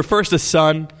 like, you're first a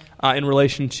son in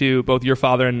relation to both your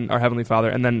father and our heavenly Father,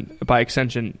 and then by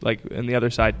extension, like on the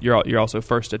other side, you're also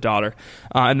first a daughter.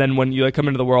 And then when you come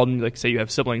into the world and say you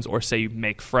have siblings or say you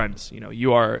make friends,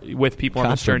 you are with people on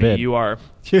this journey. You are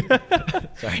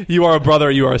you are a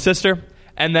brother, you are a sister,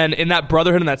 and then in that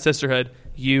brotherhood and that sisterhood,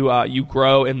 you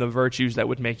grow in the virtues that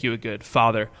would make you a good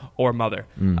father or mother.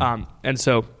 And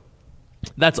so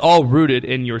that's all rooted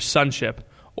in your sonship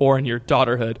or in your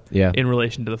daughterhood in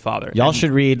relation to the Father. Y'all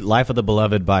should read Life of the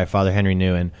Beloved by Father Henry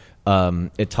Nouwen.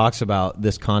 it talks about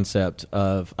this concept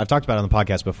of, I've talked about it on the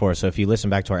podcast before, so if you listen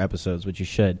back to our episodes, which you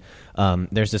should,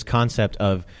 there's this concept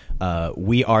of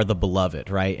we are the beloved,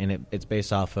 right? And it's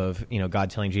based off of,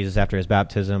 God telling Jesus after his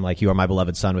baptism, like, you are my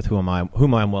beloved son with whom I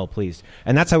am well pleased.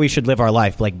 And that's how we should live our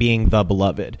life, like being the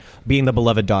beloved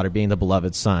daughter, being the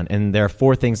beloved son. And there are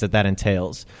 4 things that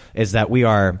entails, is that we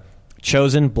are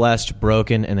chosen, blessed,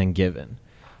 broken, and then given.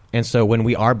 And so when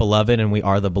we are beloved and we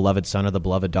are the beloved son or the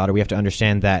beloved daughter, we have to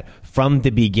understand that from the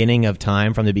beginning of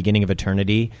time, from the beginning of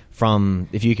eternity, from,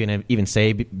 if you can even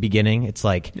say beginning, it's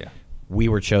like we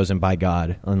were chosen by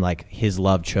God, and like his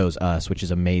love chose us, which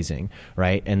is amazing,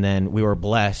 right? And then we were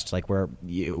blessed, like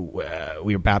we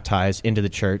were baptized into the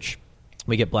church.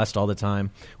 We get blessed all the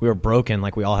time. We were broken,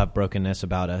 like we all have brokenness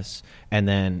about us. And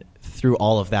then through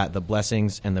all of that, the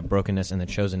blessings and the brokenness and the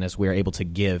chosenness, we are able to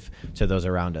give to those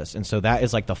around us. And so that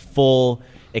is like the full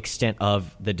extent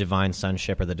of the divine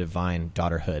sonship or the divine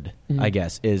daughterhood, I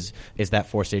guess, is that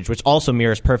 4 stage, which also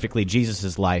mirrors perfectly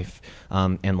Jesus's life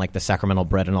and like the sacramental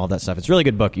bread and all that stuff. It's a really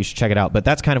good book. You should check it out. But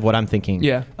that's kind of what I'm thinking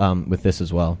with this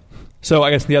as well. So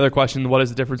I guess the other question, what is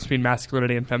the difference between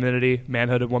masculinity and femininity,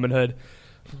 manhood and womanhood?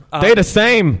 They're the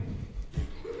same.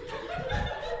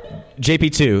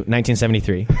 JP2,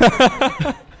 1973.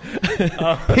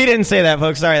 He didn't say that,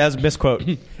 folks. Sorry, that was a misquote.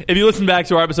 If you listen back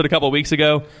to our episode a couple of weeks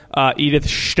ago, Edith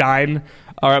Stein,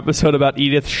 our episode about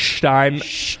Edith Stein,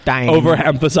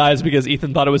 overemphasized because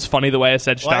Ethan thought it was funny the way I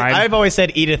said Stein. Well, I've always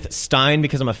said Edith Stein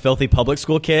because I'm a filthy public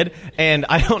school kid, and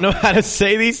I don't know how to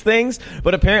say these things,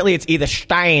 but apparently it's Edith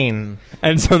Stein.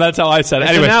 And so that's how I said it.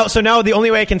 Anyway. So now the only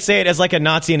way I can say it is like a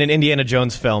Nazi in an Indiana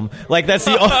Jones film. Like that's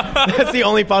the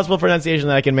only possible pronunciation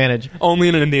that I can manage. Only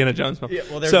in an Indiana Jones film. Yeah,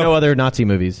 well, there's no other Nazi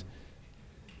movies.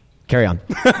 Carry on.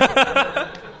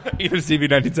 Either CV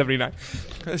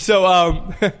 1979. So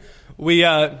I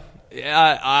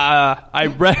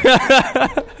read.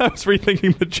 I was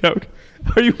rethinking the joke.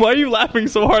 Why are you laughing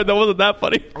so hard? That wasn't that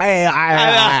funny.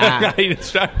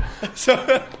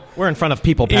 So we're in front of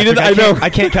people, Patrick. I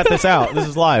can't cut this out. This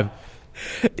is live.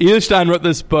 Edith Stein wrote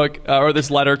this book or this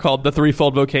letter called "The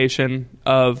Threefold Vocation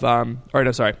of."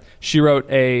 She wrote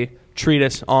a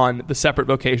treatise on the separate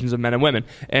vocations of men and women,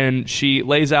 and she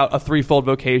lays out a threefold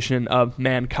vocation of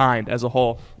mankind as a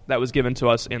whole that was given to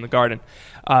us in the garden.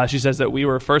 She says that we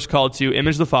were first called to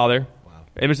image the Father,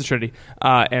 image the Trinity,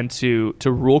 and to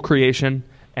rule creation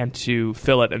and to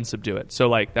fill it and subdue it. So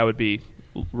like that would be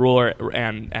ruler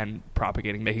and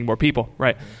propagating, making more people,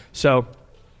 right? So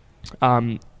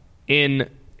in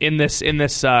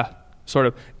this sort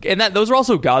of, and that those are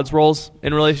also God's roles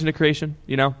in relation to creation,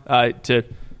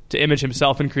 to image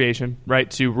himself in creation,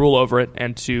 right? To rule over it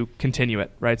and to continue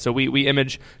it, right? So we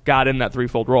image God in that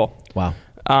threefold role. Wow.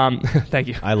 Thank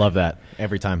you. I love that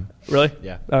every time. Really?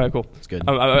 Yeah. All right, cool. It's good.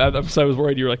 I was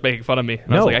worried you were like making fun of me.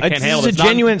 And I was like, I can't handle this. It's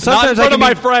genuine. Not in front of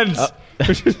my friends.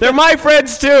 They're my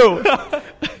friends too.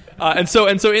 And so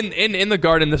in the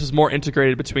garden, this is more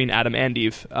integrated between Adam and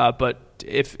Eve. But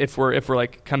if we're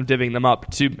like kind of divvying them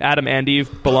up, to Adam and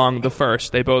Eve belong the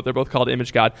first. They're both called to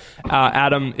image God.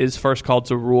 Adam is first called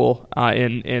to rule.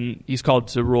 He's called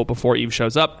to rule before Eve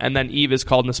shows up, and then Eve is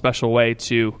called in a special way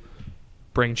to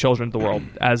bring children to the world,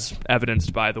 as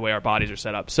evidenced by the way our bodies are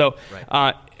set up. So,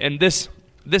 and this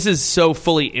is so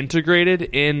fully integrated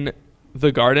in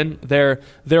the garden. They're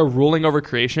ruling over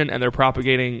creation and they're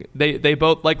propagating. They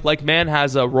both like man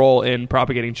has a role in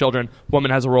propagating children.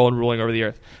 Woman has a role in ruling over the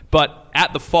earth. But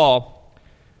at the fall,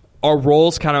 our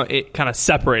roles kind of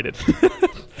separated,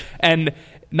 and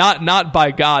not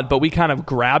by God, but we kind of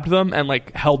grabbed them and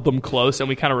like held them close, and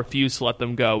we kind of refused to let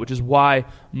them go. Which is why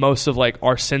most of like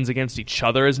our sins against each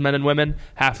other as men and women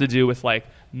have to do with like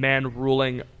man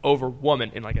ruling over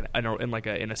woman in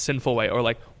a sinful way, or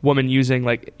like woman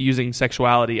using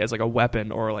sexuality as like a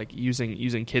weapon, or like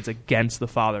using kids against the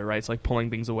father, right? It's like pulling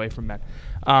things away from men.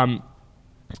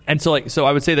 And so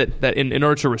I would say that in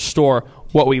order to restore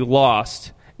what we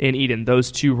lost in Eden,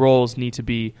 those two roles need to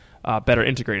be better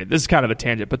integrated. This is kind of a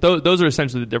tangent, but those are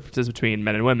essentially the differences between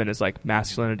men and women. Is like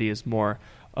masculinity is more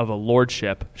of a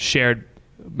lordship, shared.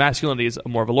 Masculinity is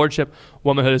more of a lordship.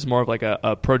 Womanhood is more of like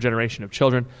a progeneration of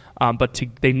children. But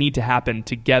they need to happen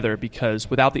together, because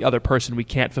without the other person, we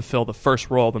can't fulfill the first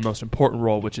role, the most important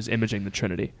role, which is imaging the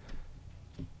Trinity.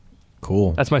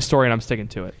 Cool. That's my story, and I'm sticking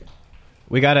to it.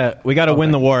 We gotta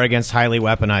win the war against highly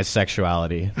weaponized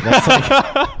sexuality. That's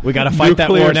like, we gotta fight that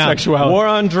war now. Sexuality. War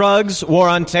on drugs, war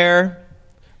on terror,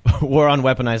 war on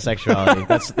weaponized sexuality.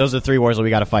 Those are the three wars that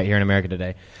we gotta fight here in America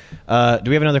today. Do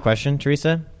we have another question,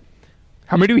 Teresa?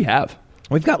 How many do we have?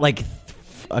 We've got like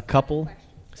a couple.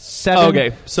 7.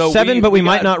 Okay, so 7, but we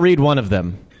might not read one of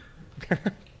them.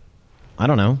 I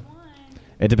don't know.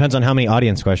 It depends on how many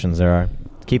audience questions there are.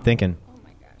 Keep thinking. Oh my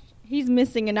gosh. He's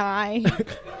missing an eye.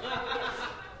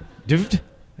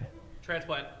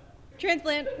 Transplant.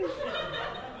 Transplant.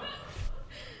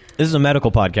 This is a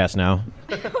medical podcast now.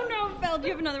 Oh no, Fel, do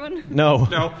you have another one? No.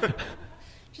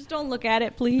 Just don't look at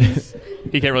it, please.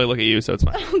 He can't really look at you, so it's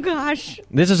fine. Oh gosh.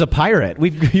 This is a pirate.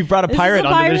 You've brought a pirate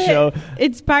onto the show.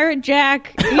 It's Pirate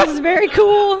Jack. He's very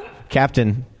cool.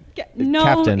 Captain. No,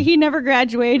 Captain. he never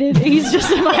graduated. He's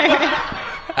just a pirate.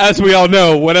 As we all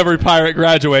know, whenever a pirate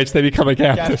graduates, they become a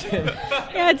captain.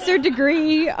 Yeah, it's their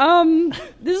degree.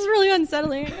 This is really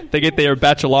unsettling. They get their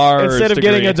bachelor's Instead of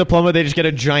degree. getting a diploma, they just get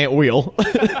a giant wheel.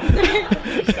 Yeah,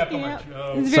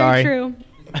 it's very Sorry. true.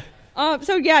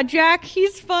 So yeah, Jack,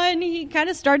 he's fun. He kind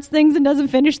of starts things and doesn't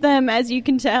finish them, as you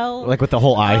can tell. Like with the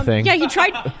whole eye thing. Yeah, he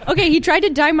tried. Okay, he tried to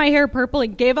dye my hair purple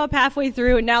and gave up halfway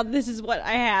through, and now this is what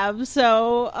I have.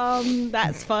 So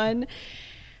that's fun.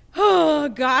 Oh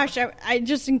gosh, I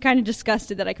just am kind of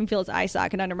disgusted that I can feel his eye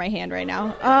socket under my hand right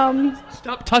now.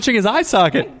 Stop touching his eye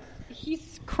socket.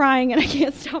 He's crying and I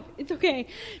can't stop. It's okay.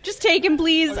 Just take him,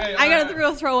 please. Okay, I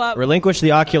gotta throw up. Relinquish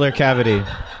the ocular cavity.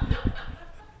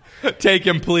 Take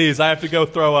him, please. I have to go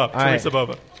throw up. All right. Teresa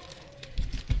Bova.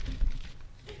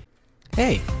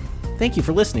 Hey, thank you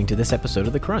for listening to this episode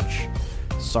of The Crunch.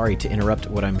 Sorry to interrupt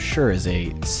what I'm sure is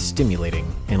a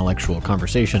stimulating intellectual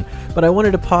conversation, but I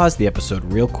wanted to pause the episode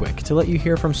real quick to let you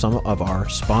hear from some of our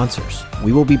sponsors.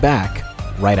 We will be back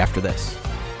right after this.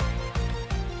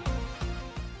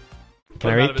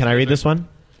 Can I read this one?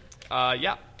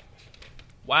 Yeah.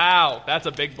 Wow, that's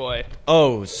a big boy.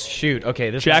 Oh shoot! Okay,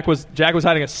 this Jack was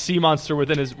hiding a sea monster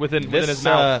within his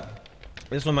mouth.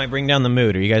 This one might bring down the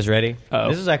mood. Are you guys ready? Uh-oh.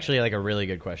 This is actually like a really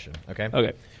good question. Okay.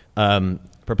 Okay.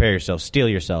 Prepare yourself. Steel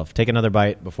yourself. Take another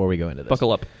bite before we go into this.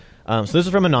 Buckle up. So this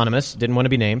is from Anonymous. Didn't want to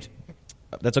be named.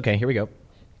 That's okay. Here we go.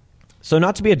 So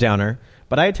not to be a downer,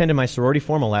 but I attended my sorority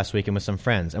formal last weekend with some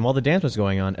friends, and while the dance was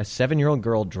going on, a 7-year-old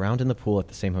girl drowned in the pool at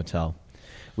the same hotel.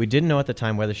 We didn't know at the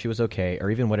time whether she was okay or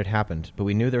even what had happened, but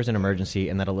we knew there was an emergency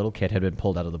and that a little kid had been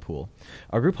pulled out of the pool.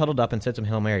 Our group huddled up and said some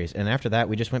Hail Marys, and after that,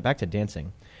 we just went back to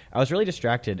dancing. I was really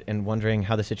distracted and wondering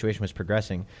how the situation was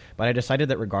progressing, but I decided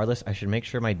that regardless, I should make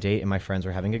sure my date and my friends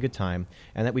were having a good time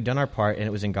and that we'd done our part and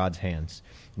it was in God's hands.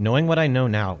 Knowing what I know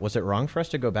now, was it wrong for us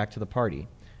to go back to the party?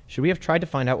 Should we have tried to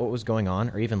find out what was going on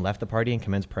or even left the party and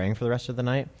commenced praying for the rest of the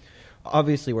night?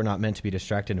 Obviously, we're not meant to be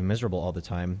distracted and miserable all the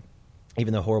time,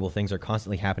 even though horrible things are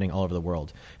constantly happening all over the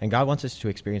world. And God wants us to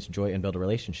experience joy and build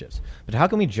relationships. But how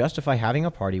can we justify having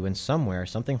a party when somewhere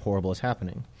something horrible is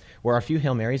happening? Were a few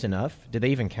Hail Marys enough? Did they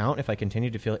even count if I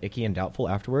continued to feel icky and doubtful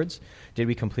afterwards? Did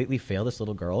we completely fail this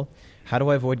little girl? How do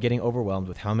I avoid getting overwhelmed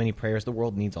with how many prayers the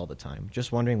world needs all the time?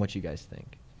 Just wondering what you guys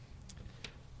think.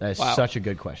 That is such a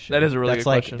good question. That is a really good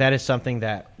question. That is something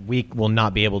that we will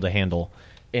not be able to handle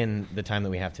in the time that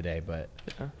we have today, but...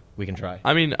 Yeah. We can try.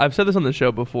 I mean, I've said this on the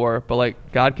show before, but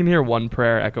like God can hear one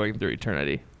prayer echoing through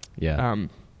eternity. Yeah.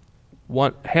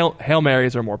 Hail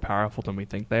Marys are more powerful than we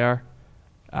think they are,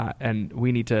 and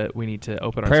we need to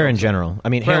open prayer in ourselves general. I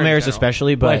mean, prayer Hail in Marys general.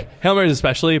 especially, but like, Hail Marys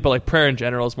especially, but like prayer in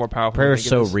general is more powerful. prayer than is we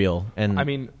so think it real. And I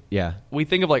mean, yeah, we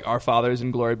think of like Our Fathers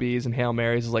and Glory Bees and Hail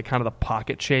Marys as like kind of the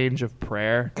pocket change of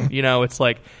prayer. You know, it's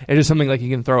just something like you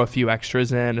can throw a few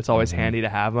extras in. It's always handy to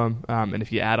have them, and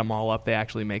if you add them all up, they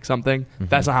actually make something.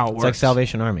 That's not how it works. It's like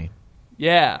Salvation Army.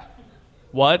 Yeah.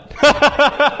 What? Kind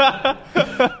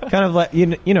of like you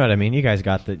know what I mean. You guys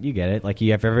got you get it. Like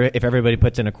if everybody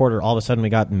puts in a quarter, all of a sudden we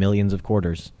got millions of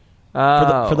quarters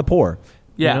for the poor.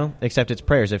 Yeah. You know? Except it's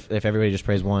prayers. If everybody just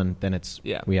prays one, then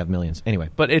we have millions. Anyway.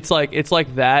 But it's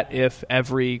like that if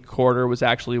every quarter was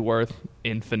actually worth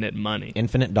infinite money.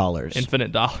 Infinite dollars.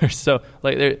 So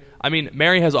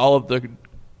Mary has all of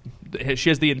she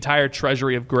has the entire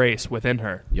treasury of grace within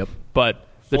her. Yep. But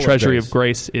the treasury of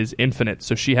grace is infinite.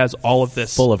 So she has all of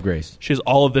this. Full of grace. She has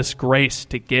all of this grace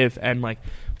to give and like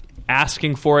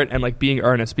asking for it and like being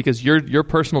earnest, because your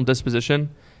personal disposition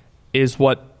is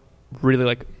what really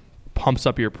like pumps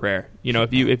up your prayer. You know,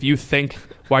 if you think,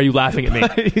 why are you laughing at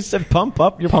me? You said pump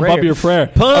up your Pump prayer. up your prayer.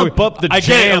 Pump up the I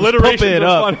jam. can't. Alliterations Pump it are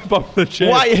up. funny. Pump the jam.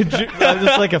 Why?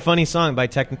 It's like a funny song by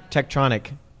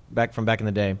Tektronic. Back in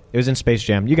the day. It was in Space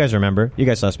Jam. You guys remember. You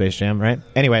guys saw Space Jam, right?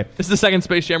 Anyway. This is the second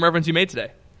Space Jam reference you made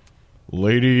today.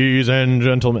 Ladies and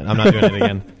gentlemen. I'm not doing it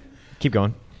again. Keep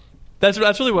going. That's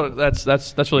really what that's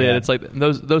really it. It's like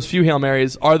those few Hail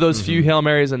Marys. Are those few Hail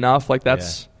Marys enough? Like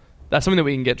that's something that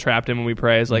we can get trapped in when we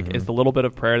pray. Is like, is the little bit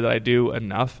of prayer that I do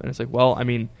enough? And it's like, well, I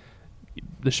mean,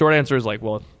 the short answer is like,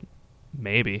 well,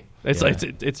 Maybe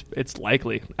it's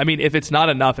likely. I mean, if it's not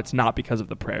enough, it's not because of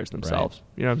the prayers themselves.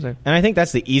 Right. You know what I'm saying? And I think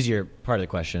that's the easier part of the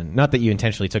question. Not that you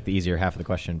intentionally took the easier half of the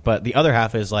question, but the other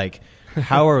half is like,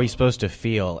 how are we supposed to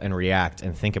feel and react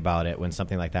and think about it when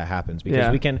something like that happens?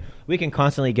 Because we can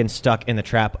constantly get stuck in the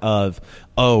trap of,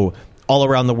 all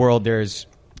around the world there's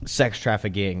sex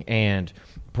trafficking and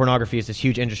pornography is this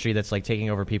huge industry that's like taking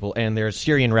over people, and there's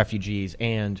Syrian refugees,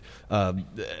 and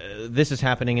this is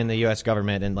happening in the U.S.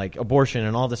 government, and like abortion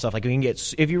and all this stuff. Like we can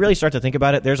get, if you really start to think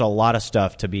about it, there's a lot of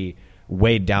stuff to be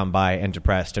weighed down by and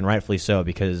depressed, and rightfully so,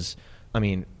 because I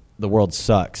mean the world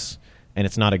sucks, and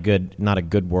it's not a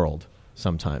good world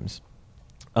sometimes.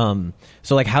 So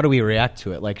like, how do we react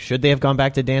to it? Like, should they have gone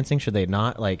back to dancing? Should they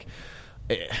not? Like,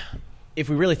 if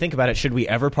we really think about it, should we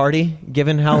ever party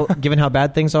given how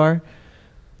bad things are?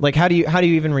 Like, how do you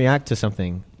even react to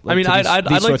something? Like, I mean, I'd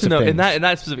like to know things? in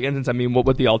that specific instance. I mean, what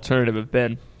would the alternative have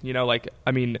been? You know, like,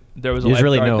 I mean, there was a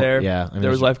lifeguard there. Yeah, I mean,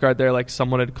 there was a lifeguard there. Like,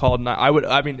 someone had called. If I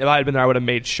had been there, I would have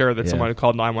made sure that someone had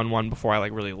called 911 before I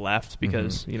like really left,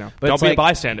 because don't be a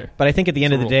bystander. But I think at the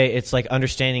end of the day, it's like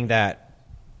understanding that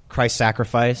Christ's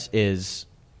sacrifice is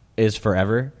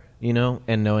forever.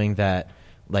 And knowing that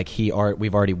like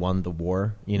we've already won the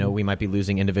war. We might be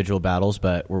losing individual battles,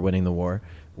 but we're winning the war.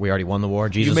 We already won the war.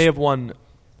 Jesus. You may have won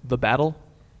the battle,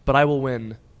 but I will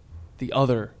win the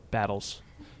other battles.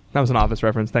 That was an Office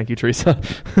reference. Thank you, Teresa.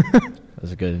 That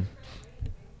was a good.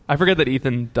 I forget that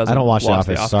Ethan doesn't. I don't watch The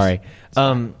Office. Sorry.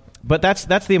 But that's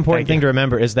the important thing to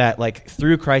remember, is that like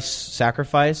through Christ's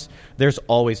sacrifice, there's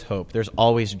always hope. There's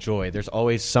always joy. There's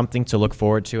always something to look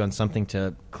forward to and something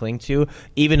to cling to,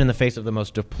 even in the face of the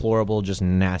most deplorable, just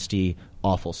nasty,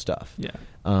 awful stuff.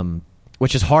 Yeah.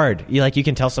 Which is hard. You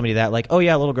can tell somebody that, like, oh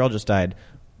yeah, a little girl just died.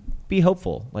 Be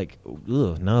hopeful. Like,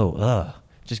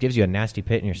 just gives you a nasty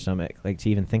pit in your stomach, like, to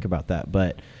even think about that.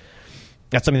 But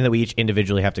that's something that we each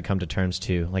individually have to come to terms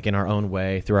to, like in our own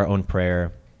way, through our own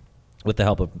prayer, with the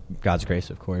help of God's grace,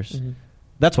 of course. Mm-hmm.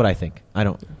 That's what I think.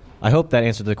 I hope that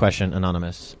answered the question,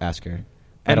 anonymous asker.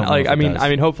 I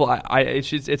mean, hopefully,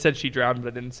 it said she drowned, but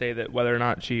it didn't say that whether or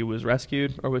not she was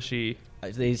rescued, or was she.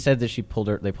 They said that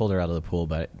they pulled her out of the pool,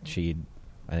 but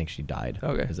I think she died.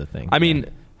 Okay, is the thing. I mean,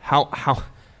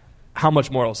 how much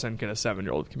mortal sin can a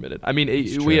 7-year-old have committed? I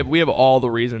mean, we have all the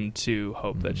reason to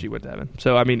hope that she went to heaven.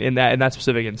 So I mean, in that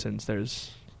specific instance,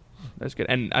 there's good.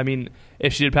 And I mean,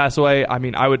 if she did pass away, I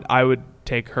mean, I would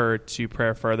take her to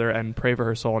prayer further and pray for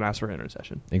her soul and ask for her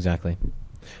intercession. Exactly.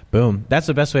 Boom. That's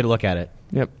the best way to look at it.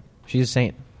 Yep. She's a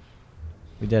saint.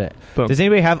 We did it. Boom. Does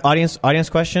anybody have audience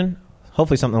question?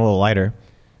 Hopefully something a little lighter.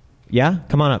 Yeah?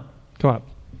 Come on up.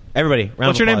 Everybody,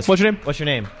 round of applause. What's your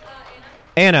name?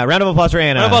 Anna. Round of applause for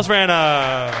Anna. Round of applause for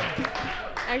Anna.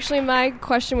 Actually, my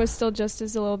question was still just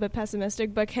as a little bit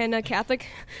pessimistic, but can a Catholic,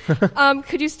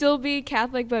 could you still be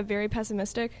Catholic but very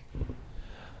pessimistic?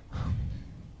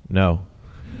 No.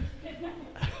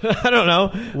 I don't know.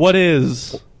 What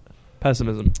is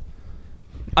pessimism?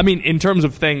 I mean, in terms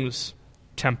of things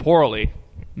temporally,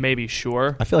 maybe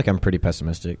sure. I feel like I'm pretty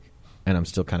pessimistic, and I'm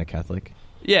still kind of Catholic.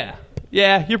 Yeah,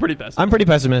 you're pretty pessimistic. I'm pretty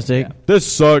pessimistic. Yeah.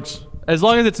 This sucks. As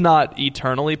long as it's not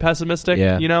eternally pessimistic,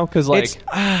 because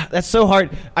that's so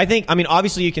hard. I mean,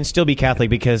 obviously you can still be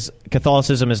Catholic because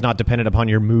Catholicism is not dependent upon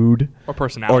your mood or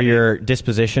personality or your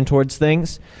disposition towards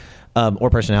things. Or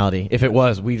personality. If it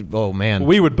was, we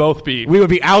would both be. We would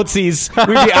be outsies. We'd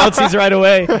be outsies right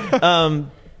away.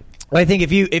 I think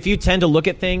if you tend to look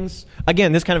at things,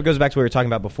 again, this kind of goes back to what we were talking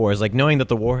about before, is like knowing that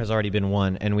the war has already been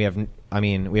won, and we have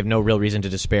no real reason to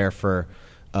despair for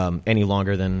any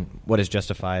longer than what is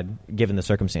justified given the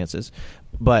circumstances.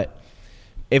 But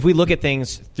if we look at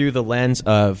things through the lens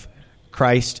of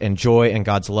Christ and joy and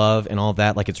God's love and all of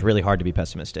that, like, it's really hard to be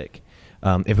pessimistic.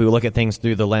 If we look at things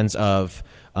through the lens of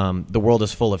the world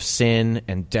is full of sin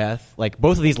and death, like,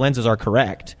 both of these lenses are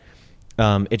correct.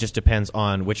 It just depends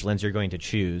on which lens you're going to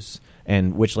choose,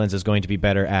 and which lens is going to be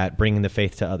better at bringing the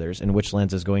faith to others, and which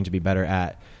lens is going to be better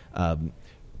at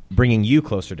bringing you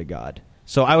closer to God.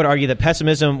 So I would argue that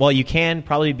pessimism, while you can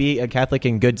probably be a Catholic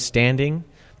in good standing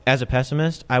as a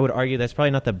pessimist, I would argue that's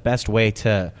probably not the best way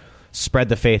to spread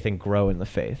the faith and grow in the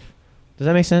faith. Does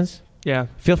that make sense? Yeah.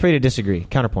 Feel free to disagree.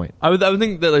 Counterpoint. I would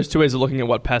think that there's two ways of looking at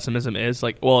what pessimism is.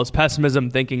 Like, well, is pessimism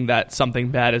thinking that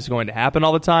something bad is going to happen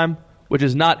all the time, which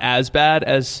is not as bad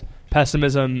as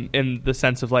pessimism in the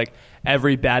sense of, like,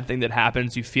 every bad thing that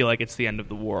happens, you feel like it's the end of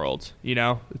the world.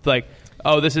 It's like,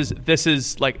 oh, this is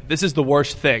the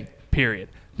worst thing. Period.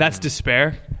 That's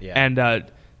despair. Yeah.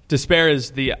 And Despair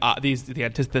is the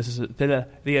antithesis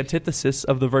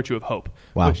of the virtue of hope,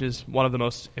 which is one of the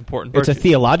most important virtues. It's a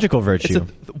theological virtue.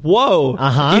 Whoa.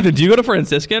 Uh-huh. Ethan, do you go to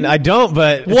Franciscan? I don't,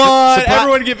 but... What?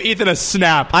 Everyone give Ethan a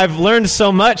snap. I've learned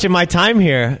so much in my time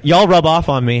here. Y'all rub off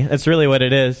on me. That's really what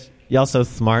it is. Y'all so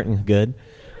smart and good.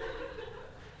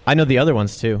 I know the other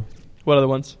ones, too. What other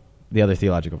ones? The other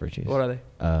theological virtues. What are they?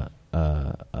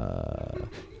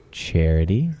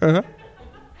 Charity. Uh-huh.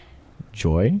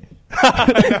 Joy.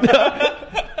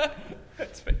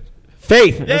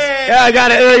 Faith. Yeah, I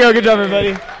got it. There you go. Good job,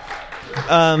 everybody.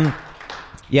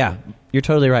 Yeah, you're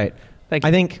totally right. Thank you.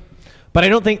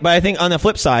 I think on the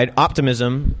flip side,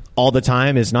 optimism all the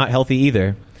time is not healthy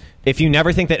either. If you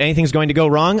never think that anything's going to go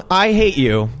wrong, I hate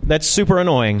you. That's super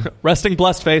annoying. Resting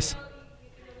blessed face.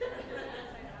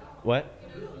 What?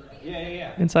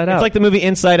 Yeah. Inside Out. It's like the movie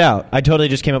Inside Out. I totally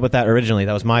just came up with that originally.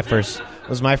 That was my first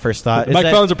thought. The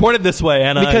microphones are pointed this way,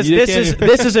 Anna. Because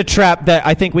this is a trap that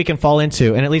I think we can fall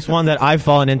into, and at least one that I've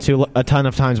fallen into a ton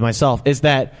of times myself, is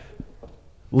that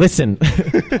listen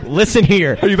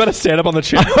here. Are you about to stand up on the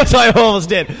chair? I almost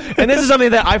did. And this is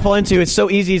something that I fall into. It's so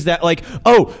easy is that like,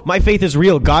 oh, my faith is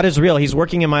real. God is real. He's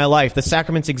working in my life. The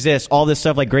sacraments exist. All this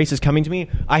stuff, like grace is coming to me.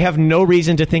 I have no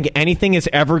reason to think anything is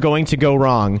ever going to go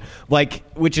wrong, like,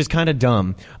 which is kind of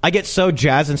dumb. I get so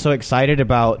jazzed and so excited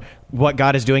about what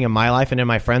God is doing in my life and in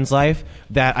my friend's life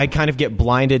that I kind of get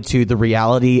blinded to the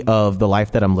reality of the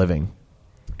life that I'm living.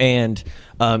 And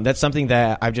that's something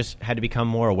that I've just had to become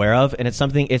more aware of. And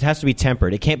it has to be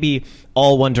tempered. It can't be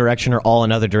all one direction or all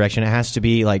another direction. It has to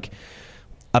be like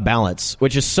a balance,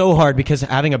 which is so hard because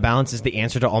having a balance is the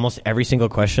answer to almost every single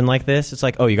question like this. It's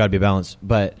like, oh, you got to be balanced.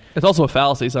 But it's also a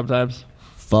fallacy sometimes.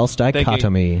 False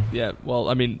dichotomy. Yeah, well,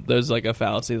 I mean, there's like a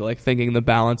fallacy, like thinking the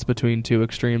balance between two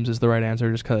extremes is the right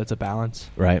answer just because it's a balance.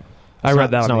 Right. I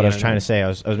read that. That's not what I was trying to say. I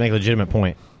was making a legitimate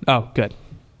point. Oh, good.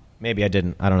 Maybe I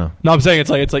didn't. I don't know. No, I'm saying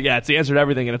it's like yeah, it's the answer to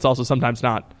everything, and it's also sometimes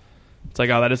not. It's like,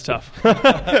 oh, that is tough.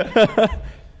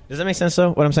 Does that make sense,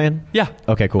 though, what I'm saying? Yeah.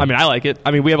 Okay, cool. I mean, I like it.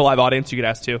 I mean, we have a live audience. You could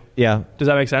ask, too. Yeah. Does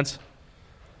that make sense?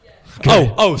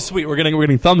 Yeah. Oh, sweet. We're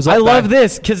getting thumbs up. I love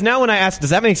this, because now when I ask, does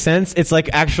that make sense? It's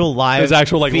like actual live There's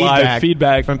actual like live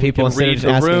feedback from people. We can read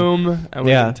the room, and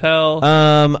we can tell.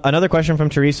 Another question from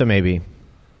Teresa, maybe.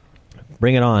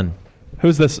 Bring it on.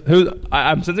 Who's this?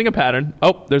 I'm sensing a pattern.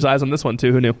 Oh, there's eyes on this one,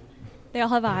 too. Who knew? They all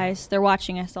have eyes. They're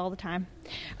watching us all the time.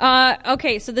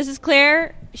 Okay, so this is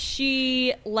Claire.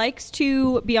 She likes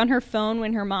to be on her phone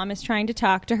when her mom is trying to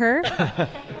talk to her.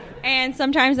 And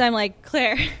sometimes I'm like,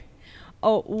 Claire,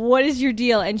 oh, what is your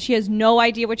deal? And she has no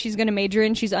idea what she's going to major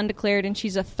in. She's undeclared, and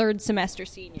she's a third semester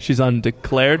senior. She's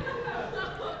undeclared?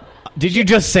 Did you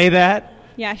just say that?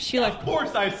 Yeah, she like... Of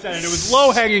course I said it. It was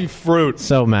low-hanging fruit.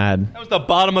 So mad. That was the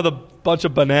bottom of the bunch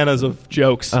of bananas of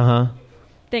jokes. Uh-huh.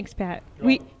 Thanks, Pat.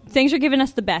 Thanks for giving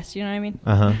us the best, you know what I mean?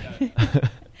 Uh-huh.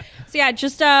 So yeah,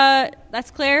 just that's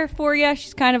Claire for you.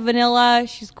 She's kind of vanilla.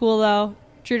 She's cool, though.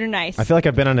 Treat her nice. I feel like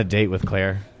I've been on a date with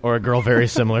Claire, or a girl very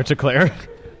similar to Claire.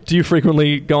 Do you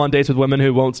frequently go on dates with women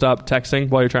who won't stop texting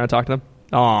while you're trying to talk to them?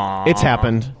 Aww. It's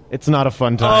happened. It's not a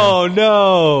fun time. Oh,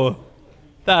 no.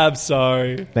 I'm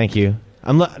sorry. Thank you.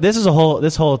 This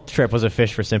whole trip was a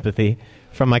fish for sympathy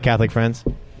from my Catholic friends.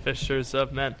 Fishers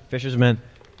of men. Fishers of men.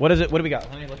 What is it? What do we got?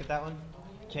 Let me look at that one.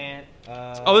 Can't.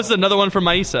 Oh, this is another one from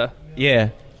Maisa. Yeah.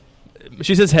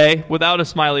 She says, hey, without a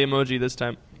smiley emoji this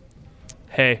time.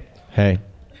 Hey. Hey.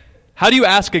 How do you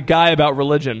ask a guy about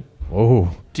religion?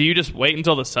 Oh. Do you just wait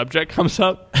until the subject comes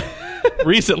up?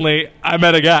 Recently, I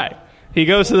met a guy. He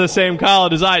goes to the same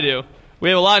college as I do. We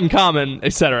have a lot in common,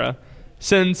 etc.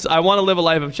 Since I want to live a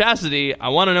life of chastity, I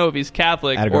want to know if he's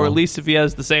Catholic, or at least if he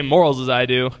has the same morals as I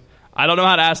do. I don't know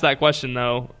how to ask that question,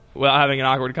 though, without having an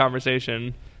awkward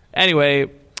conversation. Anyway,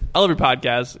 I love your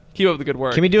podcast. Keep up the good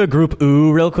work. Can we do a group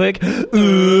ooh real quick?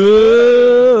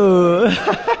 Ooh.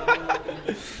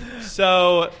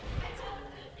 So,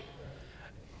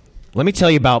 let me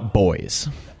tell you about boys.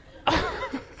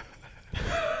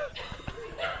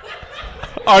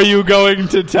 Are you going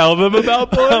to tell them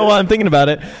about boys? Well, I'm thinking about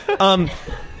it.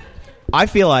 I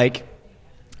feel like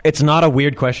it's not a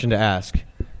weird question to ask.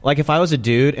 Like, if I was a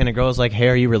dude and a girl was like, hey,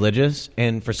 are you religious?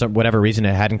 And for whatever reason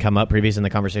it hadn't come up previous in the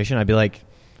conversation, I'd be like,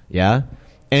 yeah.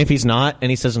 And if he's not and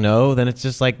he says no, then it's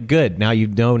just like, good. Now you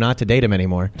know not to date him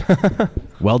anymore.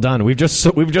 Well done. We've just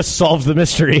solved the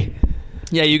mystery.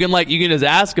 Yeah, you can just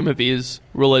ask him if he's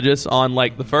religious on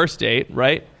like the first date,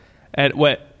 right? And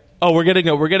what? Oh, we're getting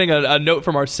a note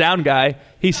from our sound guy.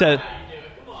 He said,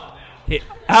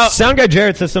 Sound guy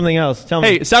Jared says something else. Tell me.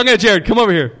 Hey, sound guy Jared, come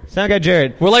over here. Sound guy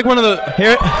Jared. We're like one of the...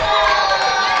 Here.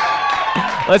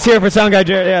 Let's hear it for sound guy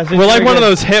Jared. Yeah, we're like one of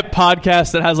those hip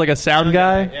podcasts that has like a sound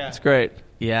guy. Yeah. It's great.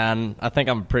 Yeah, and I think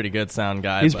I'm a pretty good sound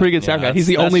guy. He's a pretty good sound guy. He's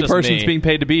the only person that's being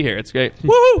paid to be here. It's great.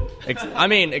 Woo! I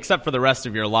mean, except for the rest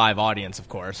of your live audience, of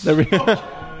course.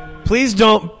 Please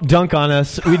don't dunk on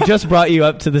us. We just brought you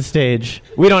up to the stage.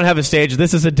 We don't have a stage.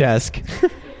 This is a desk.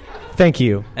 Thank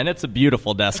you. And it's a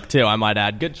beautiful desk, too, I might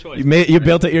add. Good choice. You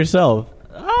built it yourself.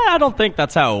 I don't think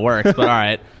that's how it works, but all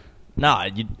right. No,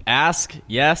 you ask,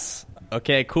 yes,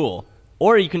 okay, cool.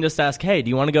 Or you can just ask, hey, do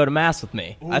you want to go to Mass with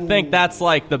me? Ooh. I think that's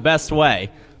like the best way.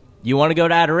 You want to go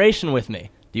to adoration with me?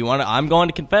 I'm going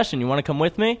to confession. You want to come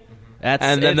with me?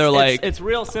 And then they're like... It's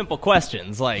real simple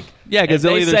questions. Like, yeah, because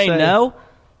they say no,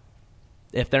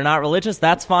 if they're not religious,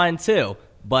 that's fine too.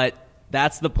 But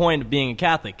that's the point of being a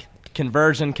Catholic.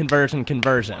 Conversion.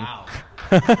 Wow.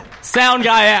 Sound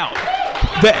guy out.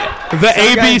 The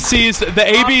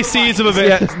ABCs of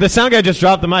event. Yeah, the sound guy just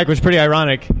dropped the mic, which is pretty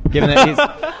ironic, given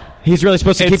that he's really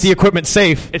supposed to keep the equipment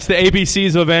safe. It's the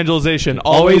ABCs of evangelization.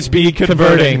 Always be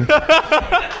converting.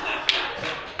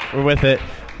 We're with it.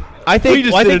 I think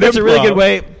that's a really good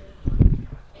way.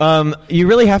 You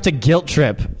really have to guilt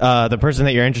trip the person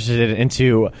that you're interested in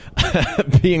into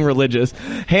being religious.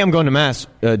 Hey, I'm going to Mass.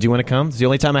 Do you want to come? It's the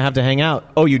only time I have to hang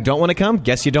out. Oh, you don't want to come?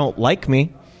 Guess you don't like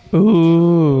me.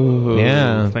 Ooh,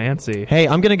 yeah, fancy. Hey,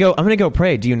 I'm gonna go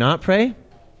pray. Do you not pray?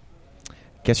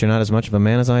 Guess you're not as much of a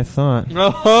man as I thought.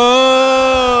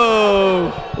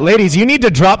 Oh, ladies, you need to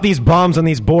drop these bombs on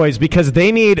these boys because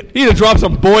they need. You need to drop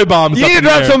some boy bombs. You need to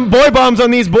drop some boy bombs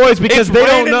on these boys because they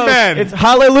don't know. Men. It's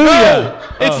hallelujah.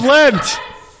 No, it's Lent.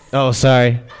 Oh,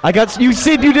 sorry. You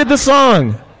said you did the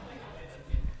song.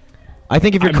 I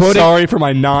think if you're quoting. Sorry for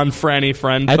my non-franny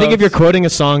friend. I think if you're quoting a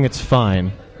song, it's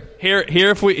fine. Here,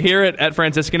 if we hear it at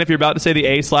Franciscan, if you're about to say the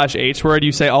A/H word,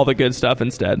 you say all the good stuff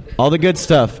instead. All the good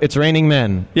stuff. It's raining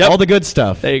men. Yep. All the good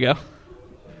stuff. There you go.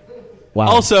 Wow.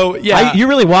 Also, yeah, you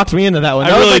really walked me into that one.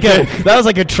 That was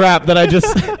like a trap that I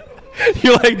just.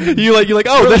 You're like.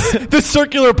 Oh, this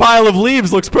circular pile of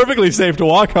leaves looks perfectly safe to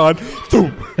walk on.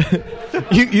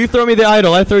 You throw me the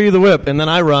idol, I throw you the whip, and then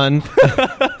I run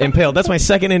impaled. That's my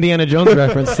second Indiana Jones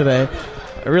reference today.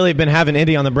 I really been having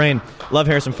Indy on the brain. Love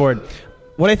Harrison Ford.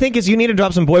 What I think is you need to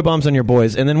drop some boy bombs on your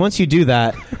boys, and then once you do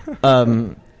that,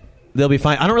 they'll be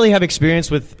fine. I don't really have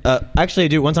experience with... actually, I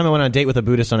do. One time I went on a date with a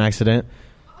Buddhist on accident.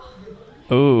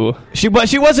 Ooh. She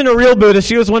wasn't a real Buddhist.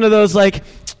 She was one of those, like,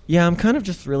 yeah, I'm kind of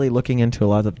just really looking into a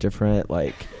lot of different,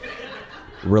 like,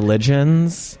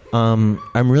 religions. I'm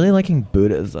really liking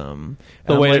Buddhism.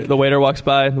 The waiter walks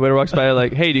by. The waiter walks by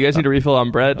like, hey, do you guys need a refill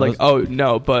on bread? Like,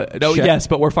 yes,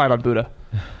 but we're fine on Buddha.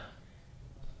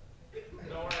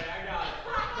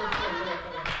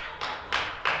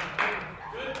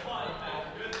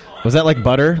 Was that like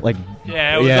butter? Like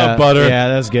yeah, it was up butter. Yeah,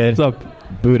 that was good. What's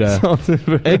up,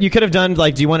 Buddha? You could have done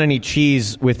like, do you want any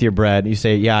cheese with your bread? You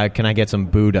say, yeah. Can I get some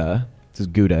Buddha? This is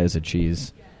Gouda is a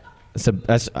cheese.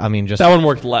 That one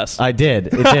worked less. I did.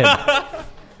 It did.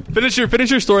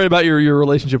 Finish your story about your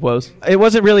relationship woes. It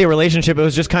wasn't really a relationship. It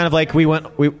was just kind of like we went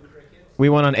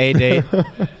on a date.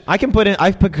 I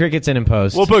put crickets in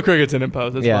post. We'll put crickets in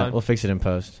post. That's fine. We'll fix it in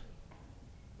post.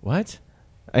 What?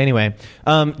 Anyway,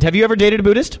 have you ever dated a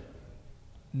Buddhist?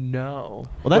 No.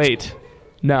 Well, wait.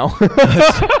 No.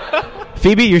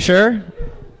 Phoebe, you sure?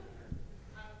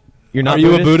 You're not. Are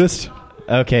you a Buddhist?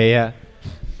 Okay, yeah.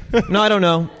 No, I don't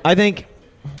know. I think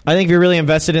if you're really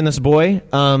invested in this boy,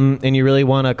 and you really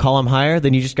want to call him higher,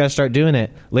 then you just got to start doing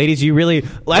it. Ladies, I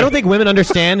don't think women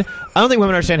understand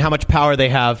how much power they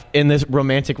have in this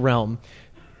romantic realm.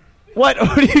 What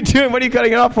are you doing? What are you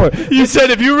cutting it off for? You said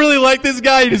if you really like this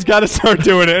guy, you just got to start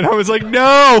doing it. And I was like,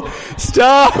 no,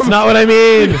 stop. That's not what I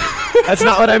mean. That's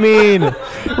not what I mean.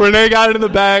 Renee got it in the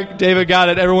back. David got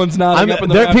it. Everyone's nodding up in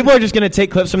the back. People are just going to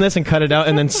take clips from this and cut it out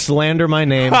and then slander my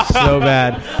name so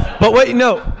bad. But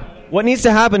what needs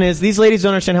to happen is these ladies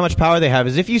don't understand how much power they have.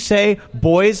 Is if you say,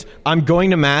 boys, I'm going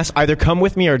to Mass, either come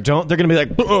with me or don't, they're going to be like,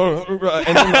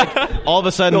 and then like, all of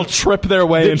a sudden they'll trip their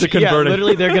way into converting. Yeah,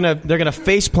 literally they're gonna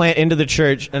face plant into the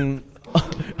church and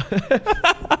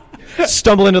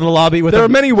stumble into the lobby with. There are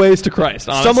many ways to Christ.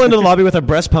 Honestly. Stumble into the lobby with a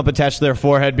breast pump attached to their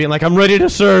forehead, being like, I'm ready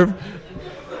to serve.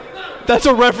 That's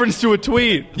a reference to a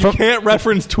tweet. You can't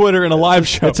reference Twitter in a live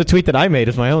show. It's a tweet that I made.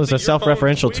 It's my own. It's a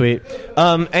self-referential tweet.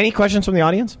 Any questions from the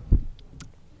audience?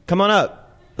 Come on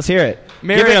up. Let's hear it.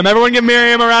 Miriam. Everyone give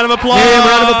Miriam a round of applause. Miriam, a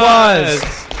round of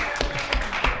applause.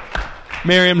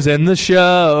 Miriam's in the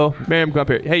show. Miriam, come up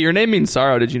here. Hey, your name means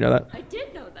sorrow. Did you know that? I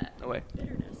did know that. No way.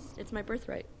 Bitterness. It's my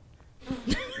birthright.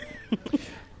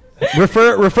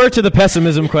 refer to the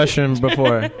pessimism question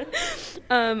before.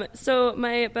 So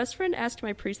my best friend asked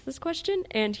my priest this question,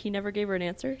 and he never gave her an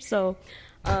answer. So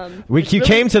you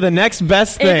came to the next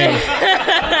best thing.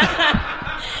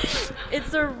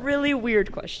 It's a really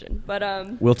weird question, but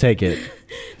we'll take it.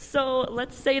 So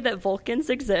let's say that Vulcans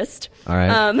exist. All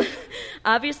right.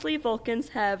 Obviously, Vulcans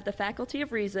have the faculty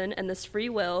of reason and this free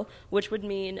will, which would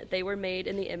mean they were made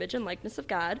in the image and likeness of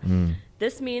God.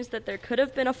 This means that there could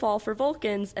have been a fall for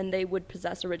Vulcans, and they would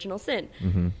possess original sin.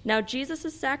 Now,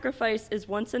 Jesus' sacrifice is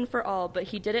once and for all, but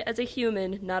he did it as a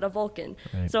human, not a Vulcan.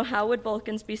 Right. So how would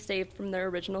Vulcans be saved from their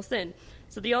original sin?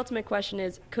 So the ultimate question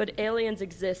is, could aliens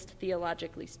exist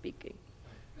theologically speaking?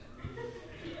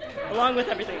 Along with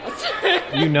everything else.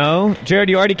 You know, Jared,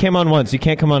 you already came on once. You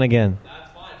can't come on again.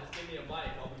 That's fine.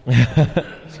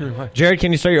 Just give me a mic. Jared,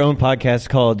 can you start your own podcast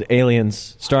called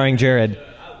Aliens, starring Jared?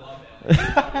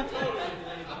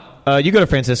 You go to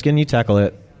Franciscan. You tackle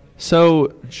it.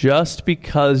 So just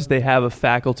because they have a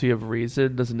faculty of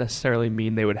reason doesn't necessarily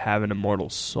mean they would have an immortal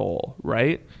soul,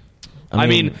 right? I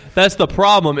mean, that's the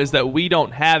problem, is that we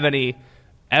don't have any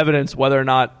evidence whether or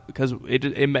not, because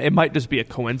it might just be a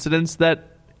coincidence that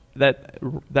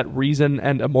reason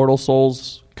and immortal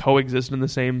souls coexist in the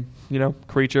same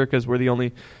creature, because we're the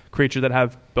only creature that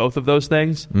have both of those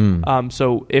things.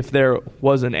 So if there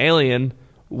was an alien,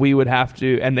 we would have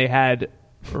to, and they had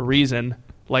reason,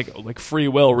 like free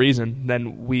will reason,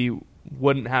 then we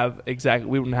wouldn't have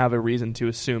a reason to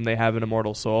assume they have an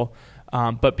immortal soul.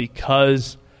 But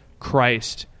because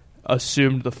Christ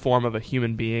assumed the form of a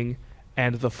human being,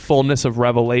 and the fullness of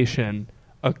revelation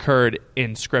occurred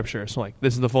in Scripture, so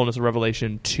this is the fullness of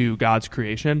revelation to God's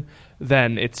creation,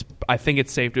 then I think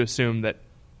it's safe to assume that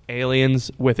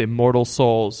aliens with immortal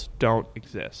souls don't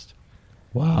exist.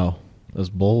 Wow, that's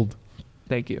bold.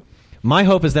 Thank you. My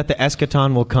hope is that the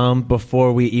eschaton will come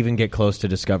before we even get close to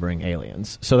discovering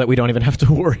aliens, so that we don't even have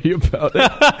to worry about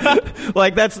it.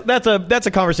 That's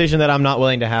a conversation that I'm not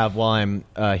willing to have while I'm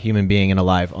a human being and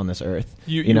alive on this earth.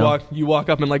 You walk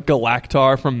up and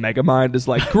Galactar from Megamind is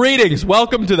like, "Greetings,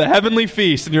 welcome to the heavenly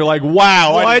feast," and you're like,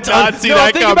 "Wow, I did not see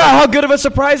that think coming." About how good of a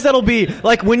surprise that'll be.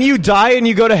 Like when you die and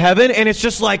you go to heaven, and it's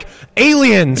just like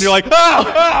aliens. And you're like,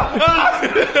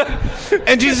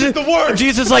 and Jesus is the worst.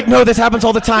 Jesus is like, "No, this happens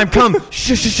all the time. Come,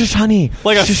 shush, honey."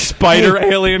 Like a spider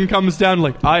alien comes down,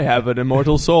 like, "I have an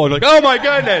immortal soul." And you're like, "Oh my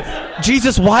goodness,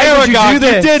 Jesus, why would you do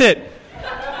this?" You did it.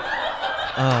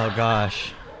 Oh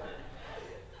gosh.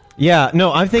 Yeah,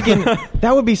 no, I'm thinking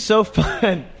that would be so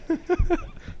fun.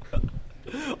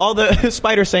 All the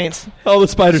spider saints. All the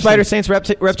spider saints,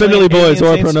 reptilian Spindly boys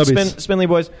or saints, pronobis. Spindly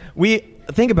boys. We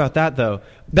think about that though.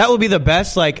 That would be the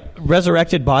best,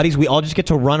 resurrected bodies. We all just get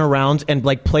to run around and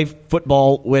play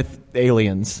football with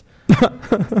aliens.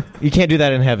 You can't do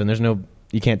that in heaven.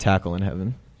 You can't tackle in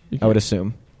heaven. I would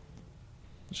assume.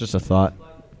 It's just a thought.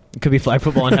 It could be flag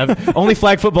football in heaven. Only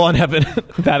flag football in heaven.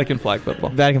 Vatican flag football.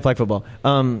 Vatican flag football.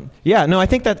 Yeah, no, I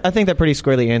think that pretty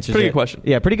squarely answers it. Pretty good question.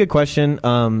 Yeah, pretty good question.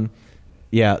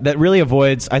 Yeah, that really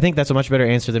avoids. I think that's a much better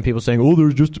answer than people saying, "Oh,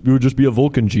 it would just be a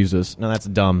Vulcan Jesus." No, that's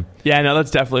dumb. Yeah, no,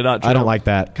 that's definitely not true. I don't like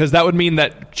that, because that would mean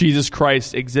that Jesus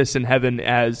Christ exists in heaven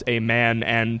as a man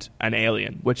and an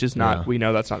alien, which is not. Yeah. We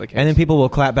know that's not the case. And then people will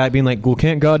clap back, being like, "Well,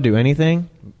 can't God do anything?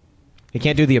 He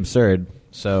can't do the absurd."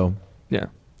 So yeah,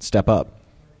 step up.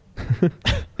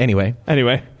 Anyway,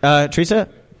 Teresa,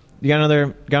 you got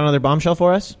another bombshell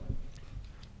for us?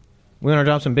 We're gonna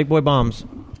drop some big boy bombs.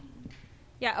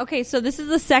 Yeah, okay, so this is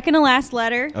the second to last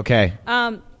letter. Okay.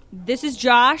 This is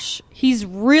Josh. He's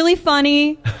really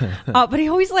funny, but he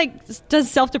always does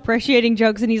self-depreciating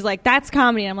jokes, and he's like, "That's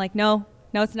comedy." And I'm like, no,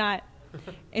 it's not.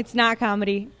 It's not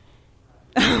comedy.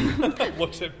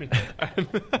 Looks at me.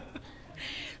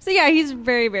 So yeah, he's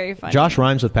very, very funny. Josh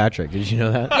rhymes with Patrick. Did you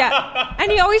know that? Yeah,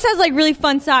 and he always has really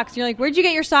fun socks. You're like, "Where'd you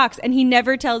get your socks?" And he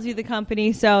never tells you the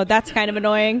company, so that's kind of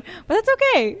annoying. But that's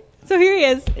okay. So here he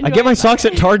is. I get my socks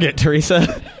at Target,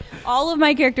 Teresa. All of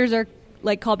my characters are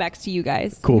callbacks to you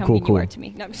guys. Cool. You are to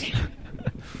me. No, I'm just kidding.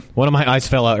 One of my eyes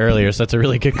fell out earlier, so that's a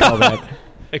really good callback.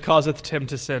 It causeth Tim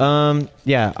to sin.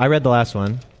 Yeah, I read the last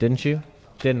one. Didn't you?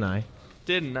 Didn't I?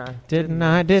 Didn't I?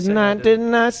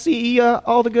 Didn't I see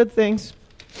all the good things?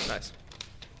 Nice.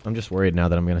 I'm just worried now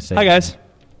that I'm going to say. Hi, guys.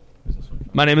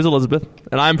 My name is Elizabeth,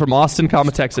 and I'm from Austin,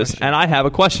 Texas, and I have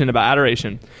a question about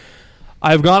adoration.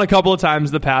 I've gone a couple of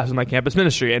times in the past with my campus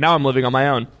ministry, and now I'm living on my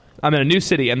own. I'm in a new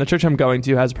city, and the church I'm going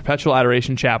to has a perpetual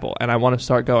adoration chapel, and I want to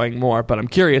start going more, but I'm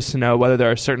curious to know whether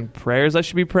there are certain prayers I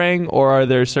should be praying, or are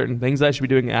there certain things that I should be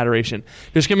doing in adoration?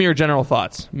 Just give me your general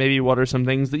thoughts. Maybe what are some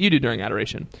things that you do during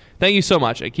adoration? Thank you so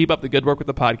much, and keep up the good work with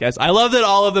the podcast. I love that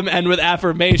all of them end with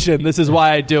affirmation. This is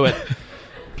why I do it.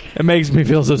 It makes me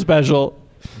feel so special.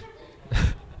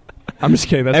 I'm just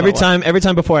kidding. That's every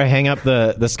time before I hang up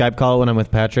the Skype call when I'm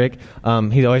with Patrick,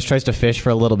 he always tries to fish for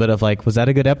a little bit of like, was that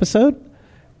a good episode?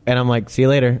 And I'm like, see you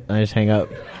later. And I just hang up.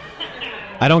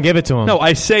 I don't give it to him. No,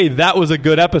 I say that was a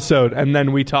good episode, and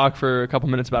then we talk for a couple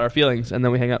minutes about our feelings, and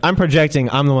then we hang up. I'm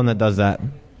projecting. I'm the one that does that.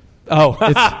 Oh.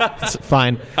 It's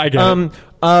fine. I get it.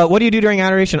 What do you do during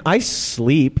adoration? I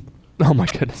sleep. Oh, my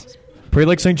goodness. Pray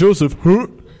like St. Joseph.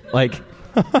 Like...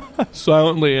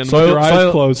 silently and with your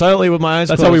eyes closed. Silently with my eyes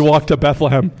closed. That's how we walked to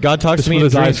Bethlehem. God talks to me in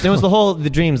dreams. It was the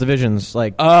dreams, the visions.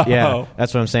 Like, yeah,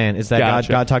 that's what I'm saying. Is that gotcha.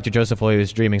 God talked to Joseph while he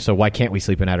was dreaming, so why can't we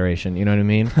sleep in adoration? You know what I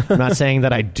mean? I'm not saying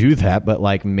that I do that, but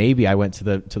like maybe I went to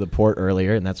the port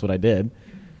earlier and that's what I did.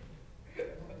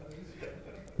 It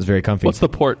was very comfy. What's the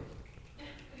port?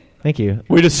 Thank you.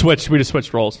 We just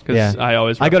switched roles because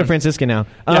I go to Franciscan now.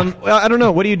 Yeah. Well, I don't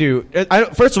know. What do you do?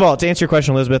 First of all, to answer your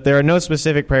question, Elizabeth, there are no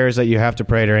specific prayers that you have to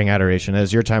pray during adoration.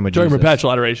 As your time with during Jesus.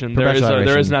 perpetual adoration.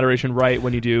 There is an adoration right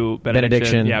when you do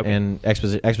benediction and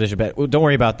exposition. Well, don't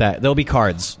worry about that. There'll be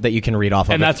cards that you can read off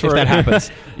of. And that's if that happens,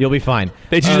 you'll be fine.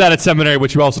 They teach you that at seminary,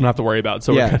 which you also don't have to worry about.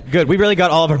 So yeah, good. We really got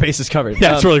all of our bases covered.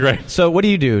 Yeah, it's really great. So what do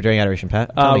you do during adoration,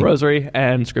 Pat? Rosary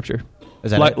and scripture. Is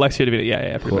that Lectio Divina?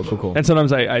 Yeah, pretty much. Cool. And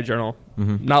sometimes I journal,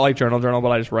 not like journal, but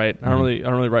I just write. I don't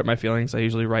really write my feelings. I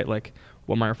usually write like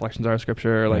what my reflections are of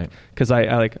scripture, like because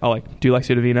I'll do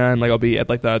Lectio Divina and like I'll be at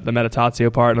like the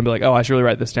meditatio part and I'll be like, oh, I should really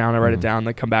write this down. I write it down,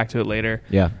 like come back to it later.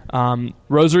 Yeah.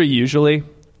 Rosary usually,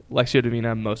 Lectio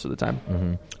Divina most of the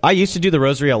time. I used to do the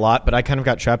rosary a lot, but I kind of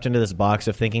got trapped into this box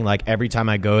of thinking like every time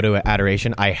I go to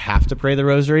adoration, I have to pray the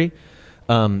rosary,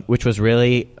 which was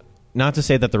really. Not to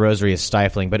say that the rosary is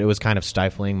stifling, but it was kind of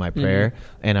stifling my prayer.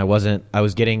 And I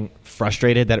was getting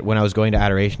frustrated that when I was going to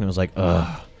adoration, it was like,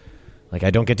 ugh, like I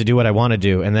don't get to do what I want to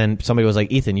do. And then somebody was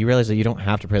like, Ethan, you realize that you don't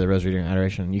have to pray the rosary during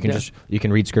adoration. You can you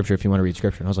can read scripture if you want to read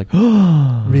scripture. And I was like,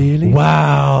 oh, really?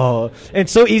 Wow. And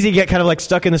it's so easy to get kind of like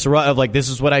stuck in this rut of like, this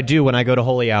is what I do when I go to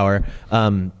holy hour.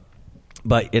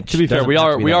 But to be fair, we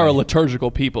are a liturgical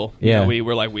people. Yeah,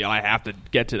 we're like I have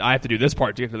to do this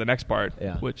part to get to the next part.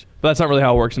 Yeah, but that's not really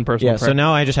how it works in personal prayer. So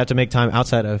now I just have to make time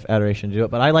outside of adoration to do it.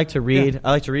 But I like to read. Yeah.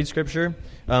 I like to read scripture.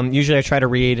 Usually, I try to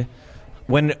read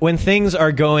when things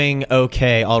are going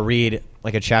okay. I'll read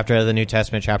like a chapter out of the New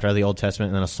Testament, chapter out of the Old Testament,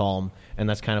 and then a psalm, and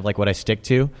that's kind of like what I stick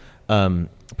to.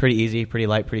 Pretty easy, pretty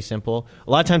light, pretty simple. A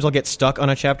lot of times I'll get stuck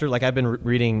on a chapter. Like I've been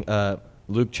reading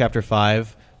Luke chapter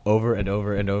 5. Over and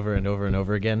over and over and over and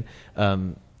over again.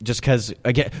 Just because,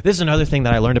 again, this is another thing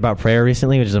that I learned about prayer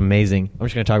recently, which is amazing. I'm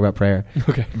just going to talk about prayer.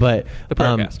 Okay. But the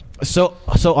prayercast. So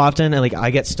often, like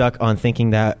I get stuck on thinking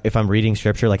that if I'm reading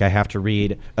scripture, like I have to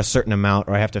read a certain amount,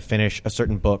 or I have to finish a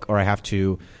certain book, or I have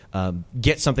to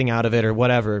get something out of it, or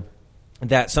whatever.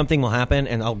 That something will happen,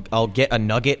 and I'll get a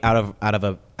nugget out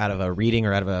of a reading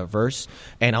or out of a verse,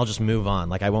 and I'll just move on.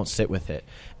 Like I won't sit with it.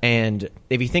 And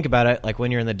if you think about it, like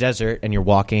when you're in the desert and you're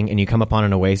walking and you come upon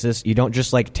an oasis, you don't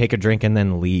just like take a drink and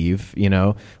then leave. You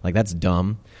know, like that's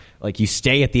dumb. Like you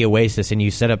stay at the oasis and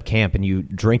you set up camp and you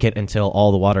drink it until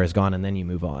all the water is gone and then you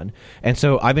move on. And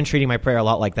so I've been treating my prayer a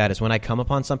lot like that. Is when I come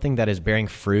upon something that is bearing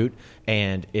fruit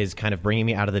and is kind of bringing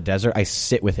me out of the desert, I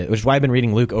sit with it, which is why I've been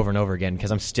reading Luke over and over again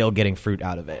because I'm still getting fruit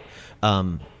out of it.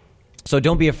 So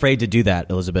don't be afraid to do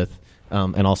that, Elizabeth,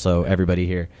 and also everybody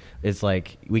here. It's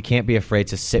like we can't be afraid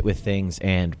to sit with things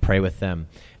and pray with them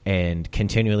and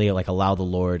continually like allow the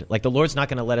Lord. Like the Lord's not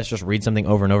going to let us just read something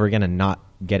over and over again and not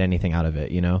get anything out of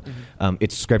it, you know?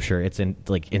 It's scripture. It's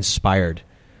inspired,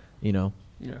 you know?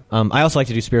 Yeah. I also like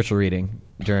to do spiritual reading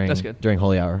during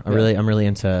Holy Hour. I'm really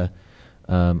into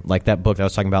like that book that I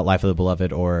was talking about, Life of the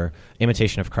Beloved, or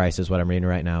Imitation of Christ is what I'm reading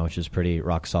right now, which is pretty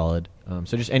rock solid.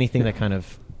 So just anything that kind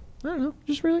of, I don't know,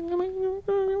 just really.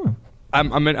 I'm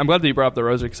glad that you brought up the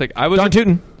rosary because like I always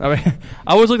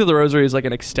looked at the rosary as like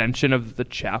an extension of the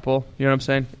chapel. You know what I'm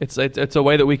saying? It's a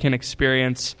way that we can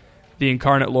experience the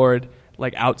incarnate Lord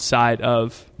like outside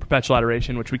of perpetual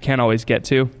adoration, which we can't always get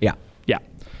to. Yeah.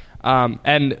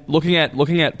 And looking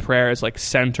at prayer as like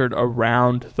centered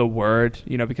around the Word,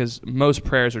 you know, because most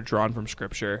prayers are drawn from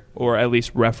Scripture or at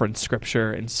least reference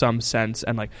Scripture in some sense,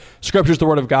 and like Scripture is the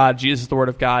Word of God, Jesus is the Word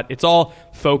of God. It's all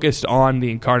focused on the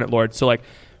incarnate Lord. So like.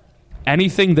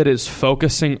 Anything that is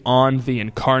focusing on the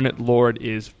incarnate Lord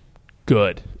is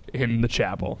good in the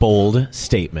chapel. Bold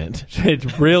statement.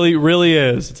 It really, really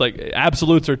is. It's like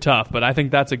absolutes are tough, but I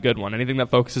think that's a good one. Anything that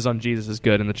focuses on Jesus is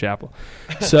good in the chapel.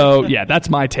 So, yeah, that's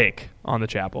my take on the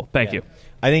chapel. Thank you.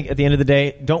 I think at the end of the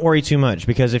day, don't worry too much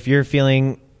because if you're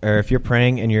feeling or if you're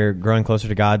praying and you're growing closer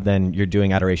to God, then you're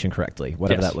doing adoration correctly,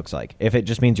 whatever that looks like. If it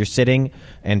just means you're sitting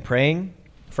and praying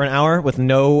for an hour with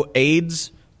no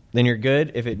aids, then you're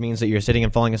good. If it means that you're sitting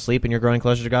and falling asleep and you're growing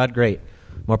closer to God, great.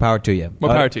 More power to you. More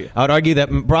power to you. I would argue that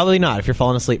probably not if you're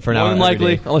falling asleep for an hour. More than every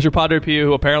likely, day. unless you're Padre Pio,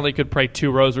 who apparently could pray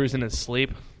 2 rosaries in his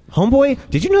sleep. Homeboy,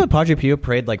 did you know that Padre Pio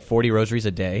prayed like 40 rosaries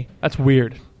a day? That's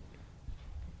weird.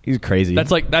 He's crazy.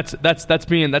 That's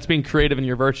being creative in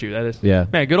your virtue. That is. Yeah.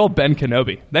 Man, good old Ben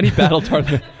Kenobi. Then he battled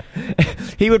Darth.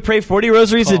 He would pray 40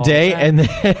 rosaries a day, man.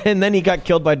 and then he got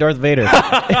killed by Darth Vader.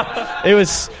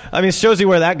 It shows you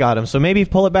where that got him. So maybe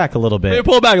pull it back a little bit. Maybe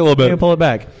pull it back a little bit. Maybe pull it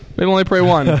back. Maybe only pray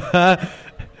 1.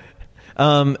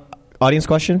 Audience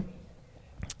question?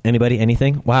 Anybody?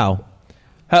 Anything? Wow.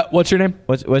 What's your name?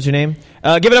 What's your name?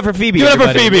 Give it up for Phoebe. Give it up for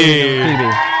everybody.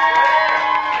 Phoebe.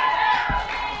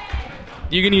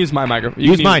 You can use my microphone.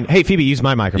 Use mine. Hey, Phoebe, use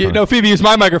my microphone. No, Phoebe, use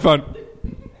my microphone.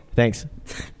 Thanks.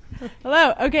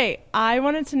 Hello. Okay, I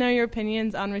wanted to know your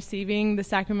opinions on receiving the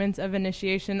sacraments of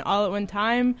initiation all at one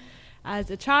time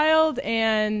as a child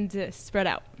and spread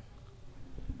out.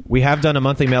 We have done a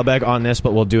monthly mailbag on this,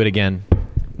 but we'll do it again.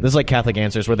 This is like Catholic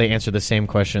Answers, where they answer the same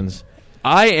questions.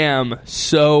 I am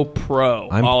so pro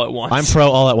all at once. I'm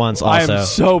pro all at once also. I am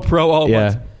so pro all at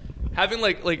once. Yeah.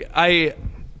 Having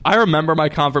I remember my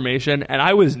confirmation, and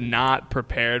I was not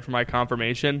prepared for my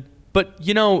confirmation. But,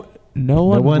 no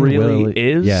one really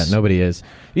is. Yeah, nobody is.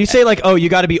 You say you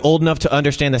got to be old enough to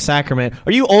understand the sacrament.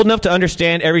 Are you old enough to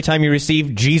understand every time you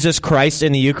receive Jesus Christ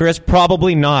in the Eucharist?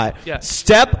 Probably not. Yeah.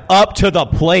 Step up to the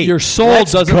plate. Your soul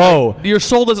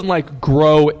doesn't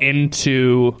grow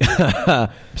into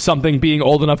something being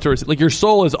old enough to receive. Your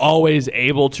soul is always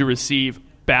able to receive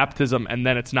baptism, and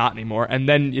then it's not anymore, and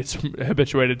then it's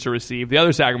habituated to receive the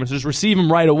other sacraments. Just receive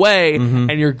them right away,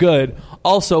 and you're good.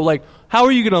 Also, how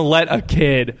are you going to let a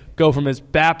kid go from his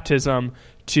baptism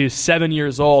to 7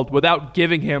 years old without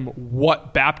giving him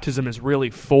what baptism is really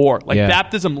for?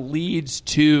 Baptism leads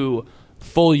to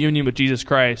full union with Jesus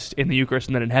Christ in the Eucharist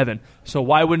and then in heaven. So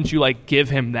why wouldn't you give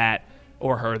him that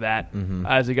or her that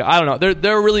as he goes? I don't know.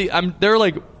 They're really.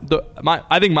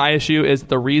 I think my issue is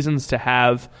the reasons to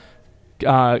have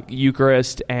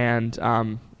Eucharist and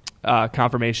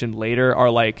confirmation later are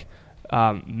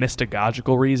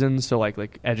mystagogical reasons, so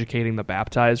like educating the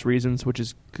baptized reasons, which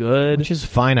is good, which is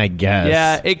fine, I guess.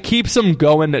 Yeah, it keeps them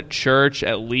going to church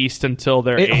at least until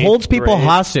they're. It holds people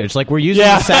hostage. We're using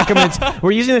the sacraments.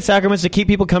 We're using the sacraments to keep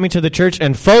people coming to the church,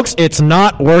 and folks, it's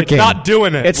not working. It's not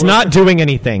doing it. It's not doing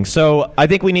anything. So I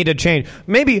think we need to change.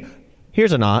 Maybe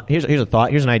here's a thought.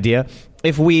 Here's an idea.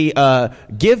 If we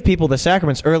give people the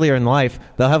sacraments earlier in life,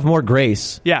 they'll have more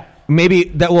grace. Yeah. Maybe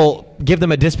that will give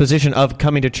them a disposition of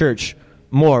coming to church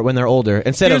more when they're older.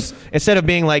 Instead of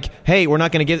being like, hey, we're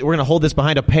going to hold this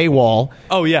behind a paywall.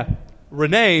 Oh yeah.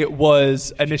 Renee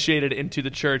was initiated into the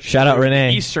church. Shout out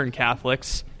Renee. Eastern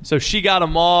Catholics. So she got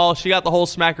them all. She got the whole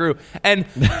smackaroo. And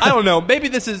I don't know, maybe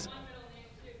this is.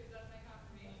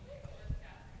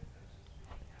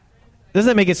 Doesn't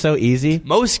that make it so easy?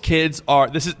 Most kids are.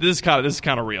 This is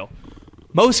kind of real.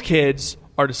 Most kids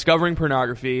are discovering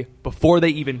pornography before they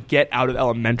even get out of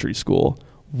elementary school.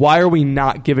 Why are we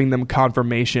not giving them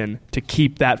confirmation to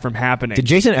keep that from happening? Did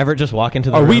Jason ever just walk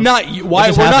into the room? Are we not?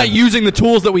 Why we're not using the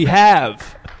tools that we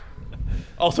have?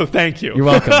 Also, thank you. You're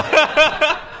welcome.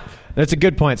 That's a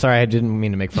good point. Sorry, I didn't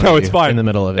mean to make fun of you. No, it's fine. In the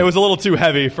middle of it. It was a little too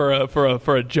heavy for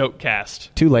a joke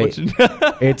cast. Too late.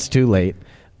 It's too late.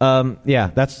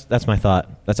 Yeah, that's my thought.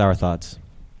 That's our thoughts.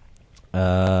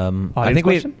 I think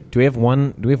do we have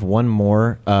one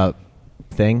more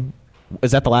thing?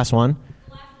 Is that the last one?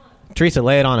 Teresa,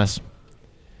 lay it on us.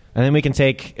 And then we can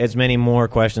take as many more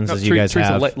questions as you guys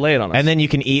Teresa, have. lay it on us. And then you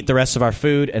can eat the rest of our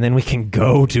food, and then we can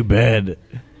go to bed.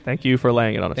 Thank you for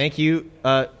laying it on us. Thank you.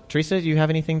 Teresa, do you have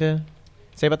anything to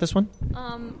say about this one?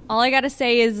 All I got to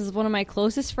say is one of my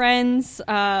closest friends.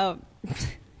 We're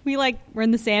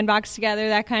in the sandbox together,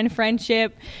 that kind of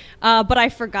friendship. But I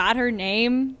forgot her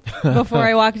name before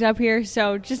I walked up here,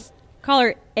 so just call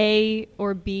her A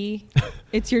or B.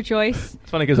 It's your choice. It's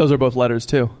funny because those are both letters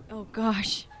too. Oh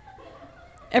gosh,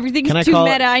 everything is Can I too call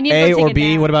meta. I need A to go or take B? it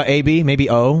down. What about AB? Maybe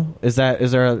O? Do I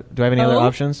have any other O?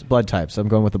 options? Blood types. I'm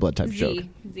going with the blood type joke.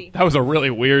 Z. That was a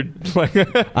really weird.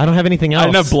 I don't have anything else. I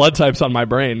didn't have blood types on my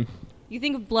brain. You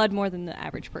think of blood more than the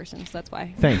average person, so that's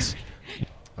why. Thanks.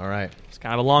 All right. It's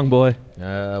kind of a long boy.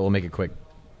 We'll make it quick.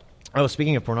 Oh,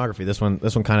 speaking of pornography, this one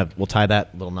kind of will tie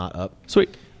that little knot up.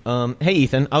 Sweet. Hey,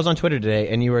 Ethan, I was on Twitter today,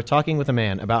 and you were talking with a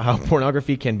man about how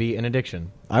pornography can be an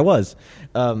addiction. I was.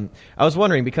 I was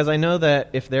wondering, because I know that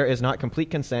if there is not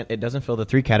complete consent, it doesn't fill the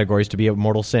 3 categories to be a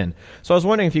mortal sin. So I was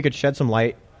wondering if you could shed some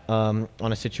light on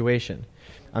a situation.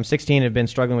 I'm 16 and have been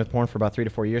struggling with porn for about 3 to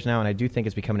 4 years now, and I do think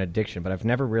it's become an addiction, but I've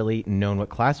never really known what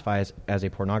classifies as a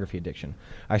pornography addiction.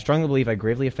 I strongly believe I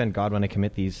gravely offend God when I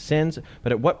commit these sins,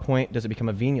 but at what point does it become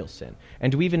a venial sin?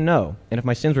 And do we even know? And if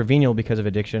my sins were venial because of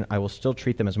addiction, I will still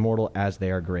treat them as mortal as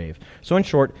they are grave. So in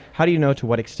short, how do you know to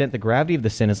what extent the gravity of the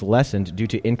sin is lessened due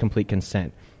to incomplete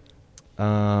consent?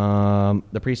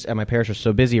 The priests at my parish are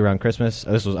so busy around Christmas.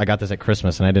 I got this at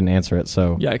Christmas and I didn't answer it,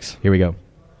 so yikes. Here we go.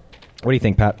 What do you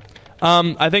think, Pat?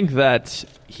 I think that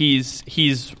he's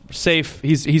safe.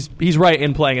 He's right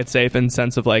in playing it safe in the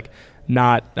sense of like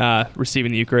not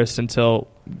receiving the Eucharist until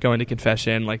going to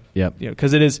confession, like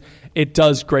because it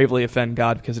does gravely offend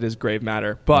God because it is grave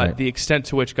matter. But the extent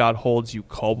to which God holds you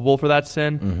culpable for that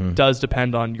sin does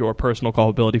depend on your personal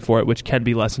culpability for it, which can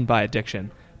be lessened by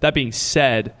addiction. That being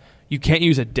said, you can't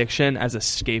use addiction as a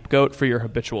scapegoat for your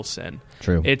habitual sin.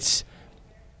 True. It's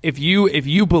if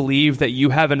you believe that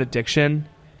you have an addiction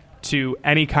to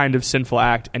any kind of sinful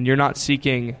act and you're not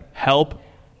seeking help,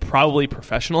 probably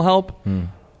professional help,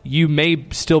 you may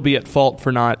still be at fault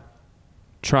for not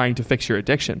trying to fix your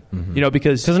addiction.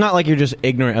 Because it's not like you're just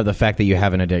ignorant of the fact that you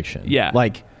have an addiction. Yeah.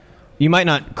 Like, you might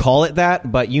not call it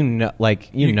that, but you know.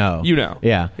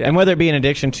 Yeah. And whether it be an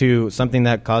addiction to something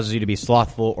that causes you to be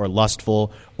slothful or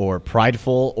lustful or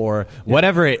prideful or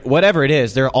whatever it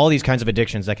is, there are all these kinds of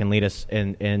addictions that can lead us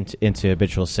into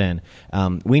habitual sin.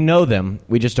 We know them.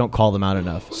 We just don't call them out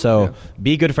enough. So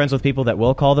be good friends with people that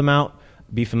will call them out.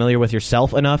 Be familiar with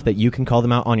yourself enough that you can call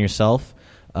them out on yourself.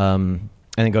 And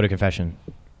then go to confession.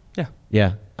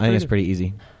 Yeah. I think it's pretty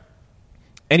easy.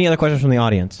 Any other questions from the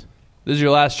audience? This is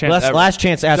your last chance. Last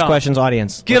chance to ask questions,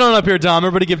 audience. Get on up here, Dom.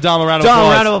 Everybody give Dom a round of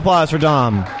applause. Round of applause for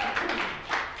Dom.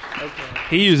 Okay.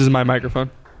 He uses my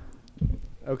microphone.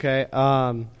 Okay.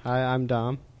 Hi, I'm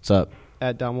Dom. What's up?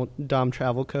 At Dom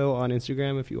Travel Co. on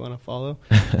Instagram if you want to follow.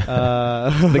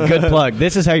 The good plug.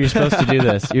 This is how you're supposed to do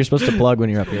this. You're supposed to plug when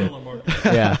you're up here.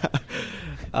 Yeah.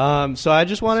 So I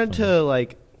just wanted to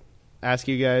ask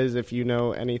you guys if you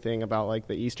know anything about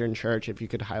the Eastern Church, if you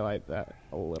could highlight that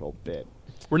a little bit.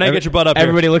 Renee, get your butt up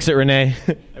Everybody here. looks at Renee.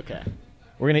 Okay.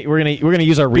 We're gonna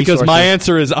use our resources. Because my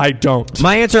answer is I don't.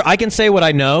 My answer, I can say what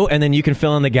I know, and then you can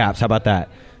fill in the gaps. How about that?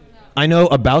 I know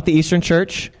about the Eastern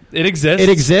Church. It exists. It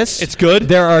exists. It's good.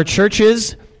 There are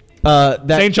churches that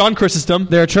St. John Chrysostom.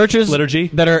 There are churches liturgy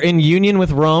that are in union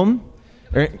with Rome,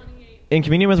 or in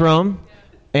communion with Rome,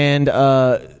 and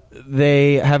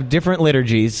they have different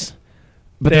liturgies.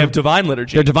 But they have divine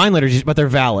liturgy. They're divine liturgies, but they're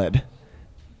valid.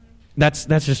 That's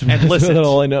just and licit.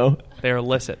 all I know. They are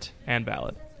licit and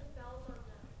valid.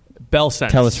 Bell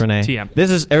sense. Tell us, Renee. TM.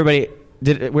 This is everybody.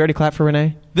 Did we already clap for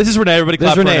Renee? This is Renee. Everybody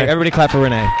clap for Renee. Everybody clap for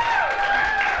Renee.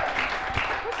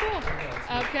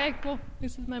 Cool. Okay, cool.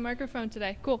 This is my microphone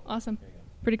today. Cool. Awesome.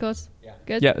 Pretty close. Yeah.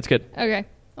 Good. Yeah, it's good. Okay.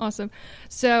 Awesome.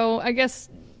 So I guess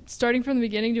starting from the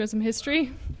beginning, doing some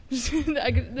history. This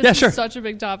is such a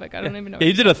big topic. I don't even know. Yeah,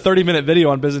 you did a 30-minute video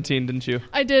on Byzantine, didn't you?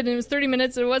 I did, and it was 30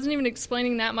 minutes. It wasn't even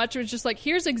explaining that much. It was just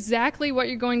here's exactly what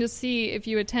you're going to see if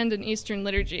you attend an Eastern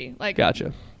liturgy.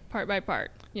 Gotcha. Part by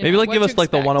part. Maybe give us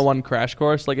the 101 crash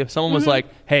course. If someone was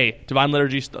hey, divine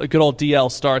liturgy, good old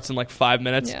DL starts in 5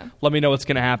 minutes. Yeah. Let me know what's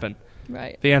going to happen.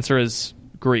 Right. The answer is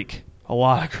Greek. A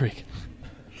lot of Greek.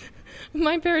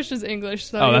 My parish is English,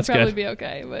 so it'll probably be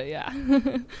okay. But yeah.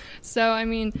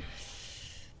 So,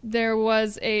 there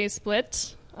was a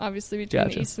split, obviously, between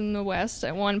the East and the West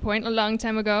at one point, a long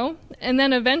time ago. And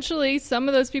then eventually, some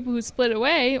of those people who split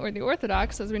away, or the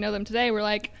Orthodox, as we know them today,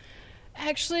 were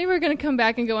actually, we're going to come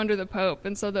back and go under the Pope.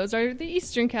 And so those are the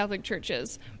Eastern Catholic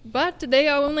churches. But they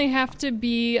only have to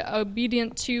be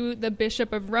obedient to the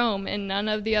Bishop of Rome and none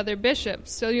of the other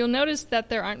bishops. So you'll notice that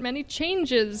there aren't many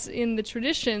changes in the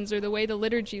traditions or the way the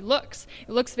liturgy looks.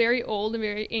 It looks very old and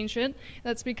very ancient.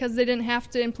 That's because they didn't have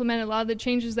to implement a lot of the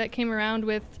changes that came around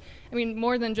with,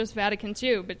 more than just Vatican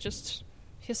II, but just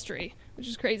history, which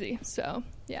is crazy. So,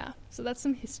 yeah. So that's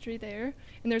some history there.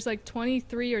 And there's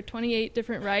 23 or 28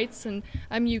 different rites, and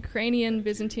I'm Ukrainian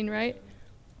Byzantine rite.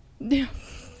 Yeah,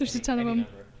 there's a ton of them.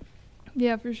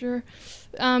 Yeah, for sure.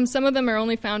 Some of them are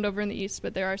only found over in the East,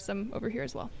 but there are some over here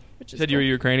as well. Which is you said you were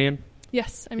Ukrainian?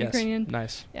 Yes, I'm Ukrainian.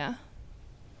 Nice. Yeah.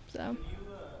 So. Can you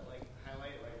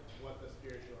highlight what the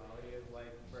spirituality is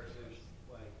versus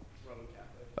Roman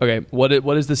Catholic? Okay,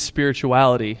 what is the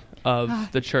spirituality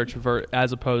of the church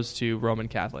as opposed to Roman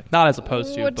Catholic? Not as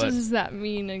opposed to, what but... does that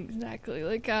mean exactly?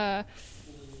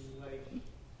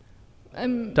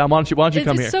 Dom, why don't you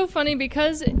come here? It's so funny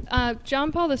because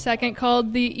John Paul II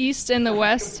called the East and the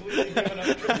West... Can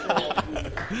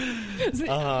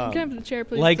I have the chair,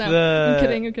 please? I'm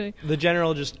kidding. The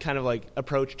general just kind of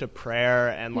approach to prayer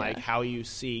and how you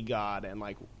see God and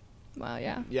Wow,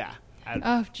 yeah. Yeah.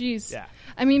 Oh, geez. Yeah.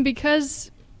 I mean,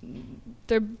 because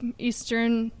they're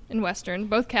Eastern and Western,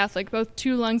 both Catholic, both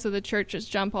two lungs of the church, as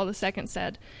John Paul II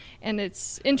said. And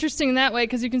it's interesting that way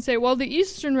because you can say, well, the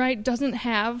Eastern Rite doesn't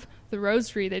have the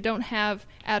rosary. They don't have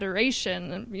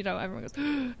adoration. And, everyone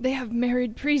goes, they have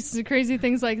married priests and crazy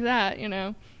things like that,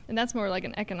 And that's more like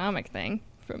an economic thing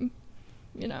from,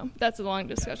 that's a long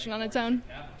discussion on its own.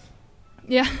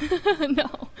 Yeah,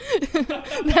 no,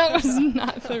 that was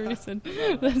not the reason.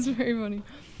 That's very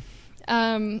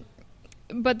funny.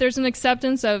 But there's an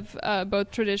acceptance of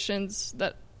both traditions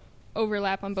that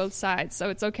overlap on both sides. So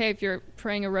it's okay if you're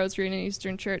praying a rosary in an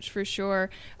Eastern church, for sure.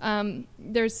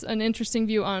 There's an interesting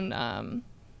view on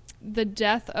the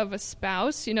death of a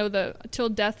spouse. The till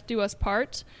death do us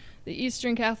part. The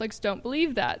Eastern Catholics don't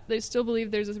believe that. They still believe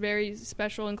there's a very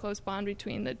special and close bond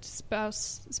between the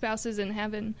spouses in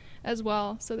heaven as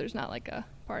well. So there's not like a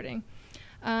parting.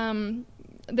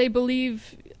 They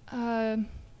believe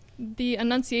the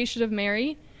Annunciation of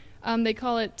Mary. They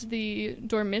call it the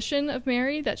dormition of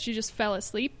Mary, that she just fell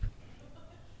asleep,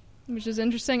 which is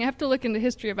interesting. I have to look into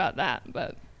history about that,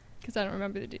 but because I don't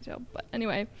remember the detail. But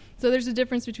anyway, so there's a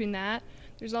difference between that.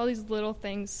 There's all these little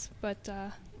things, but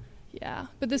yeah.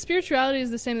 But the spirituality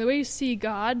is the same. The way you see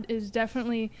God is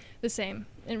definitely the same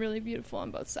and really beautiful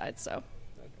on both sides. So,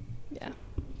 yeah.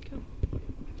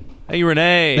 Thank you,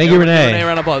 Renee. Thank you, Renee. Renee,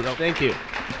 round of applause. Oh, thank you.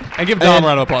 And give Dom a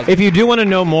round of applause. If you do want to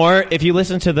know more, if you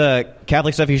listen to the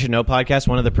Catholic Stuff You Should Know podcast,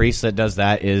 one of the priests that does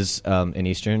that is an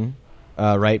Eastern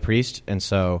Rite priest. And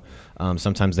so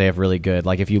sometimes they have really good,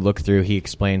 like if you look through, he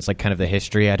explains like kind of the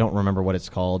history. I don't remember what it's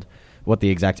called, what the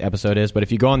exact episode is, but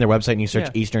if you go on their website and you search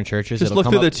Eastern churches, just look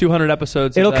through the 200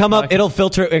 episodes. It'll come up. It'll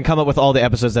filter and come up with all the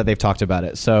episodes that they've talked about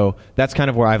it. So that's kind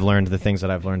of where I've learned the things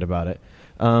that I've learned about it.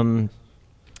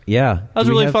 Yeah, that was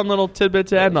a really fun little tidbit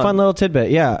to end on. Fun little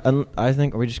tidbit, yeah. I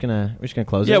think we're just gonna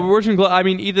close it. Yeah, we're just gonna. I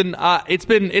mean, Ethan, it's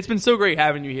been so great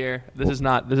having you here. This is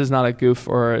not a goof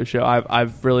or a show.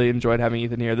 I've really enjoyed having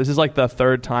Ethan here. This is like the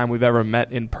third time we've ever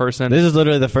met in person. This is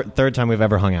literally the third time we've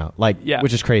ever hung out.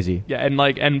 Which is crazy. Yeah,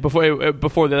 and before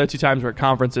the other two times were at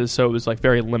conferences, so it was like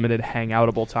very limited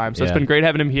hangoutable time. So it's been great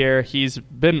having him here. He's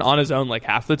been on his own like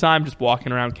half the time, just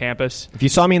walking around campus. If you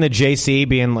saw me in the JC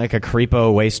being like a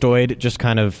creepo wastoid, just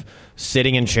kind of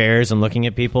sitting in chairs and looking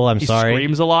at people, I'm sorry. He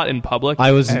screams a lot in public.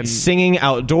 I was singing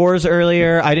outdoors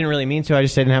earlier. I didn't really mean to. I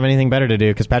just didn't have anything better to do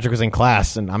because Patrick was in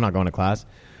class, and I'm not going to class.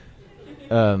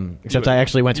 Except I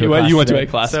actually went to a class. You went to a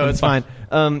class. So it's fine.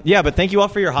 But thank you all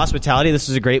for your hospitality. This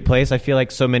is a great place. I feel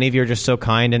like so many of you are just so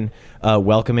kind and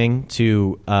welcoming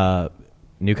to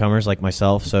newcomers like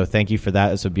myself. So thank you for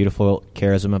that. It's a beautiful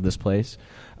charism of this place.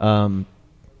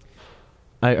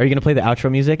 Are you going to play the outro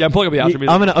music? Yeah, I'm pulling up the outro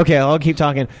music. Okay, I'll keep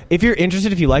talking. If you're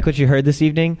interested, if you like what you heard this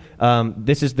evening,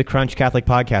 this is the Crunch Catholic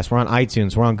Podcast. We're on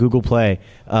iTunes. We're on Google Play.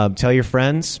 Tell your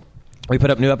friends. We put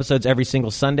up new episodes every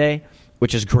single Sunday,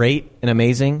 which is great and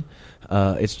amazing.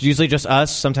 It's usually just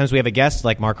us. Sometimes we have a guest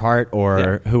like Mark Hart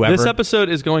or whoever. This episode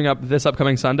is going up this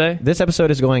upcoming Sunday? This episode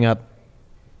is going up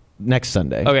next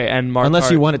Sunday. Okay, and Mark Unless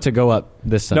Hart, you want it to go up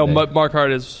this Sunday. No, Mark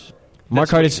Hart is... Mark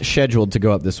Hart is scheduled to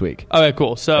go up this week. Okay,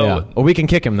 cool. So, well, we can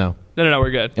kick him though. No, we're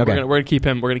good. Okay. We're gonna keep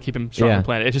him strong and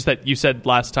planted. It's just that you said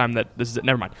last time that this is it.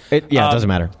 Never mind. It doesn't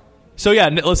matter. So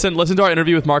listen to our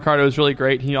interview with Mark Hart. It was really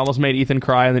great. He almost made Ethan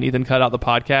cry, and then Ethan cut out the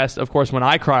podcast. Of course, when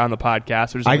I cry on the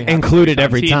podcast, which I include it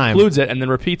every time. He includes it and then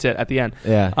repeats it at the end.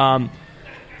 Yeah.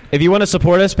 If you want to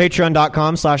support us,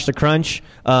 patreon.com/thecrunch.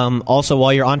 Also,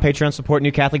 while you're on Patreon, support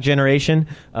New Catholic Generation.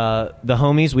 The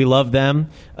homies, we love them.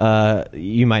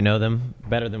 You might know them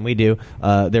better than we do.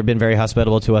 They've been very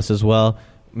hospitable to us as well,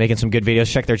 making some good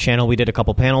videos. Check their channel. We did a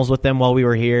couple panels with them while we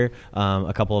were here,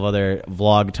 a couple of other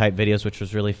vlog-type videos, which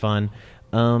was really fun.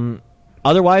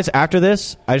 Otherwise, after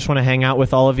this, I just want to hang out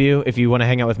with all of you. If you want to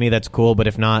hang out with me, that's cool, but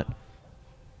if not,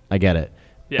 I get it.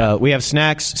 Yeah. We have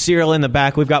snacks, cereal in the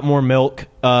back. We've got more milk.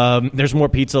 There's more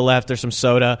pizza left. There's some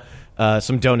soda,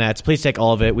 some donuts. Please take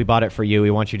all of it. We bought it for you.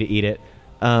 We want you to eat it.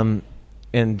 So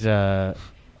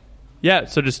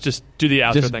just do the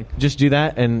outro thing. Just do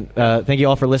that. And thank you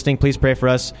all for listening. Please pray for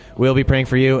us. We'll be praying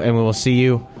for you, and we will see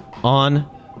you on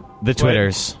the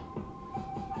Twitters.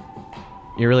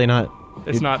 You're really not.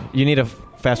 It's not. You need a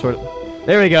fast forward.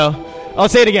 There we go. I'll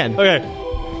say it again. Okay.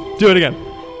 Do it again.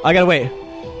 I got to wait.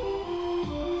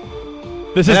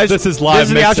 This is live. This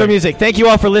is the outro music. Thank you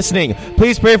all for listening.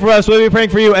 Please pray for us. We'll be praying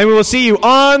for you, and we will see you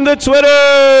on the Twitters.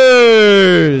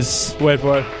 Wait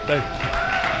for it. Thanks.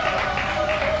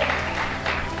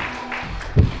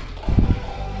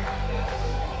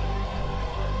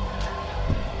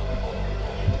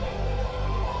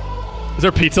 Is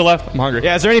there pizza left? I'm hungry.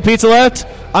 Yeah, is there any pizza left?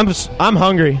 I'm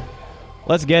hungry.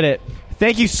 Let's get it.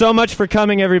 Thank you so much for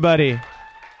coming, everybody.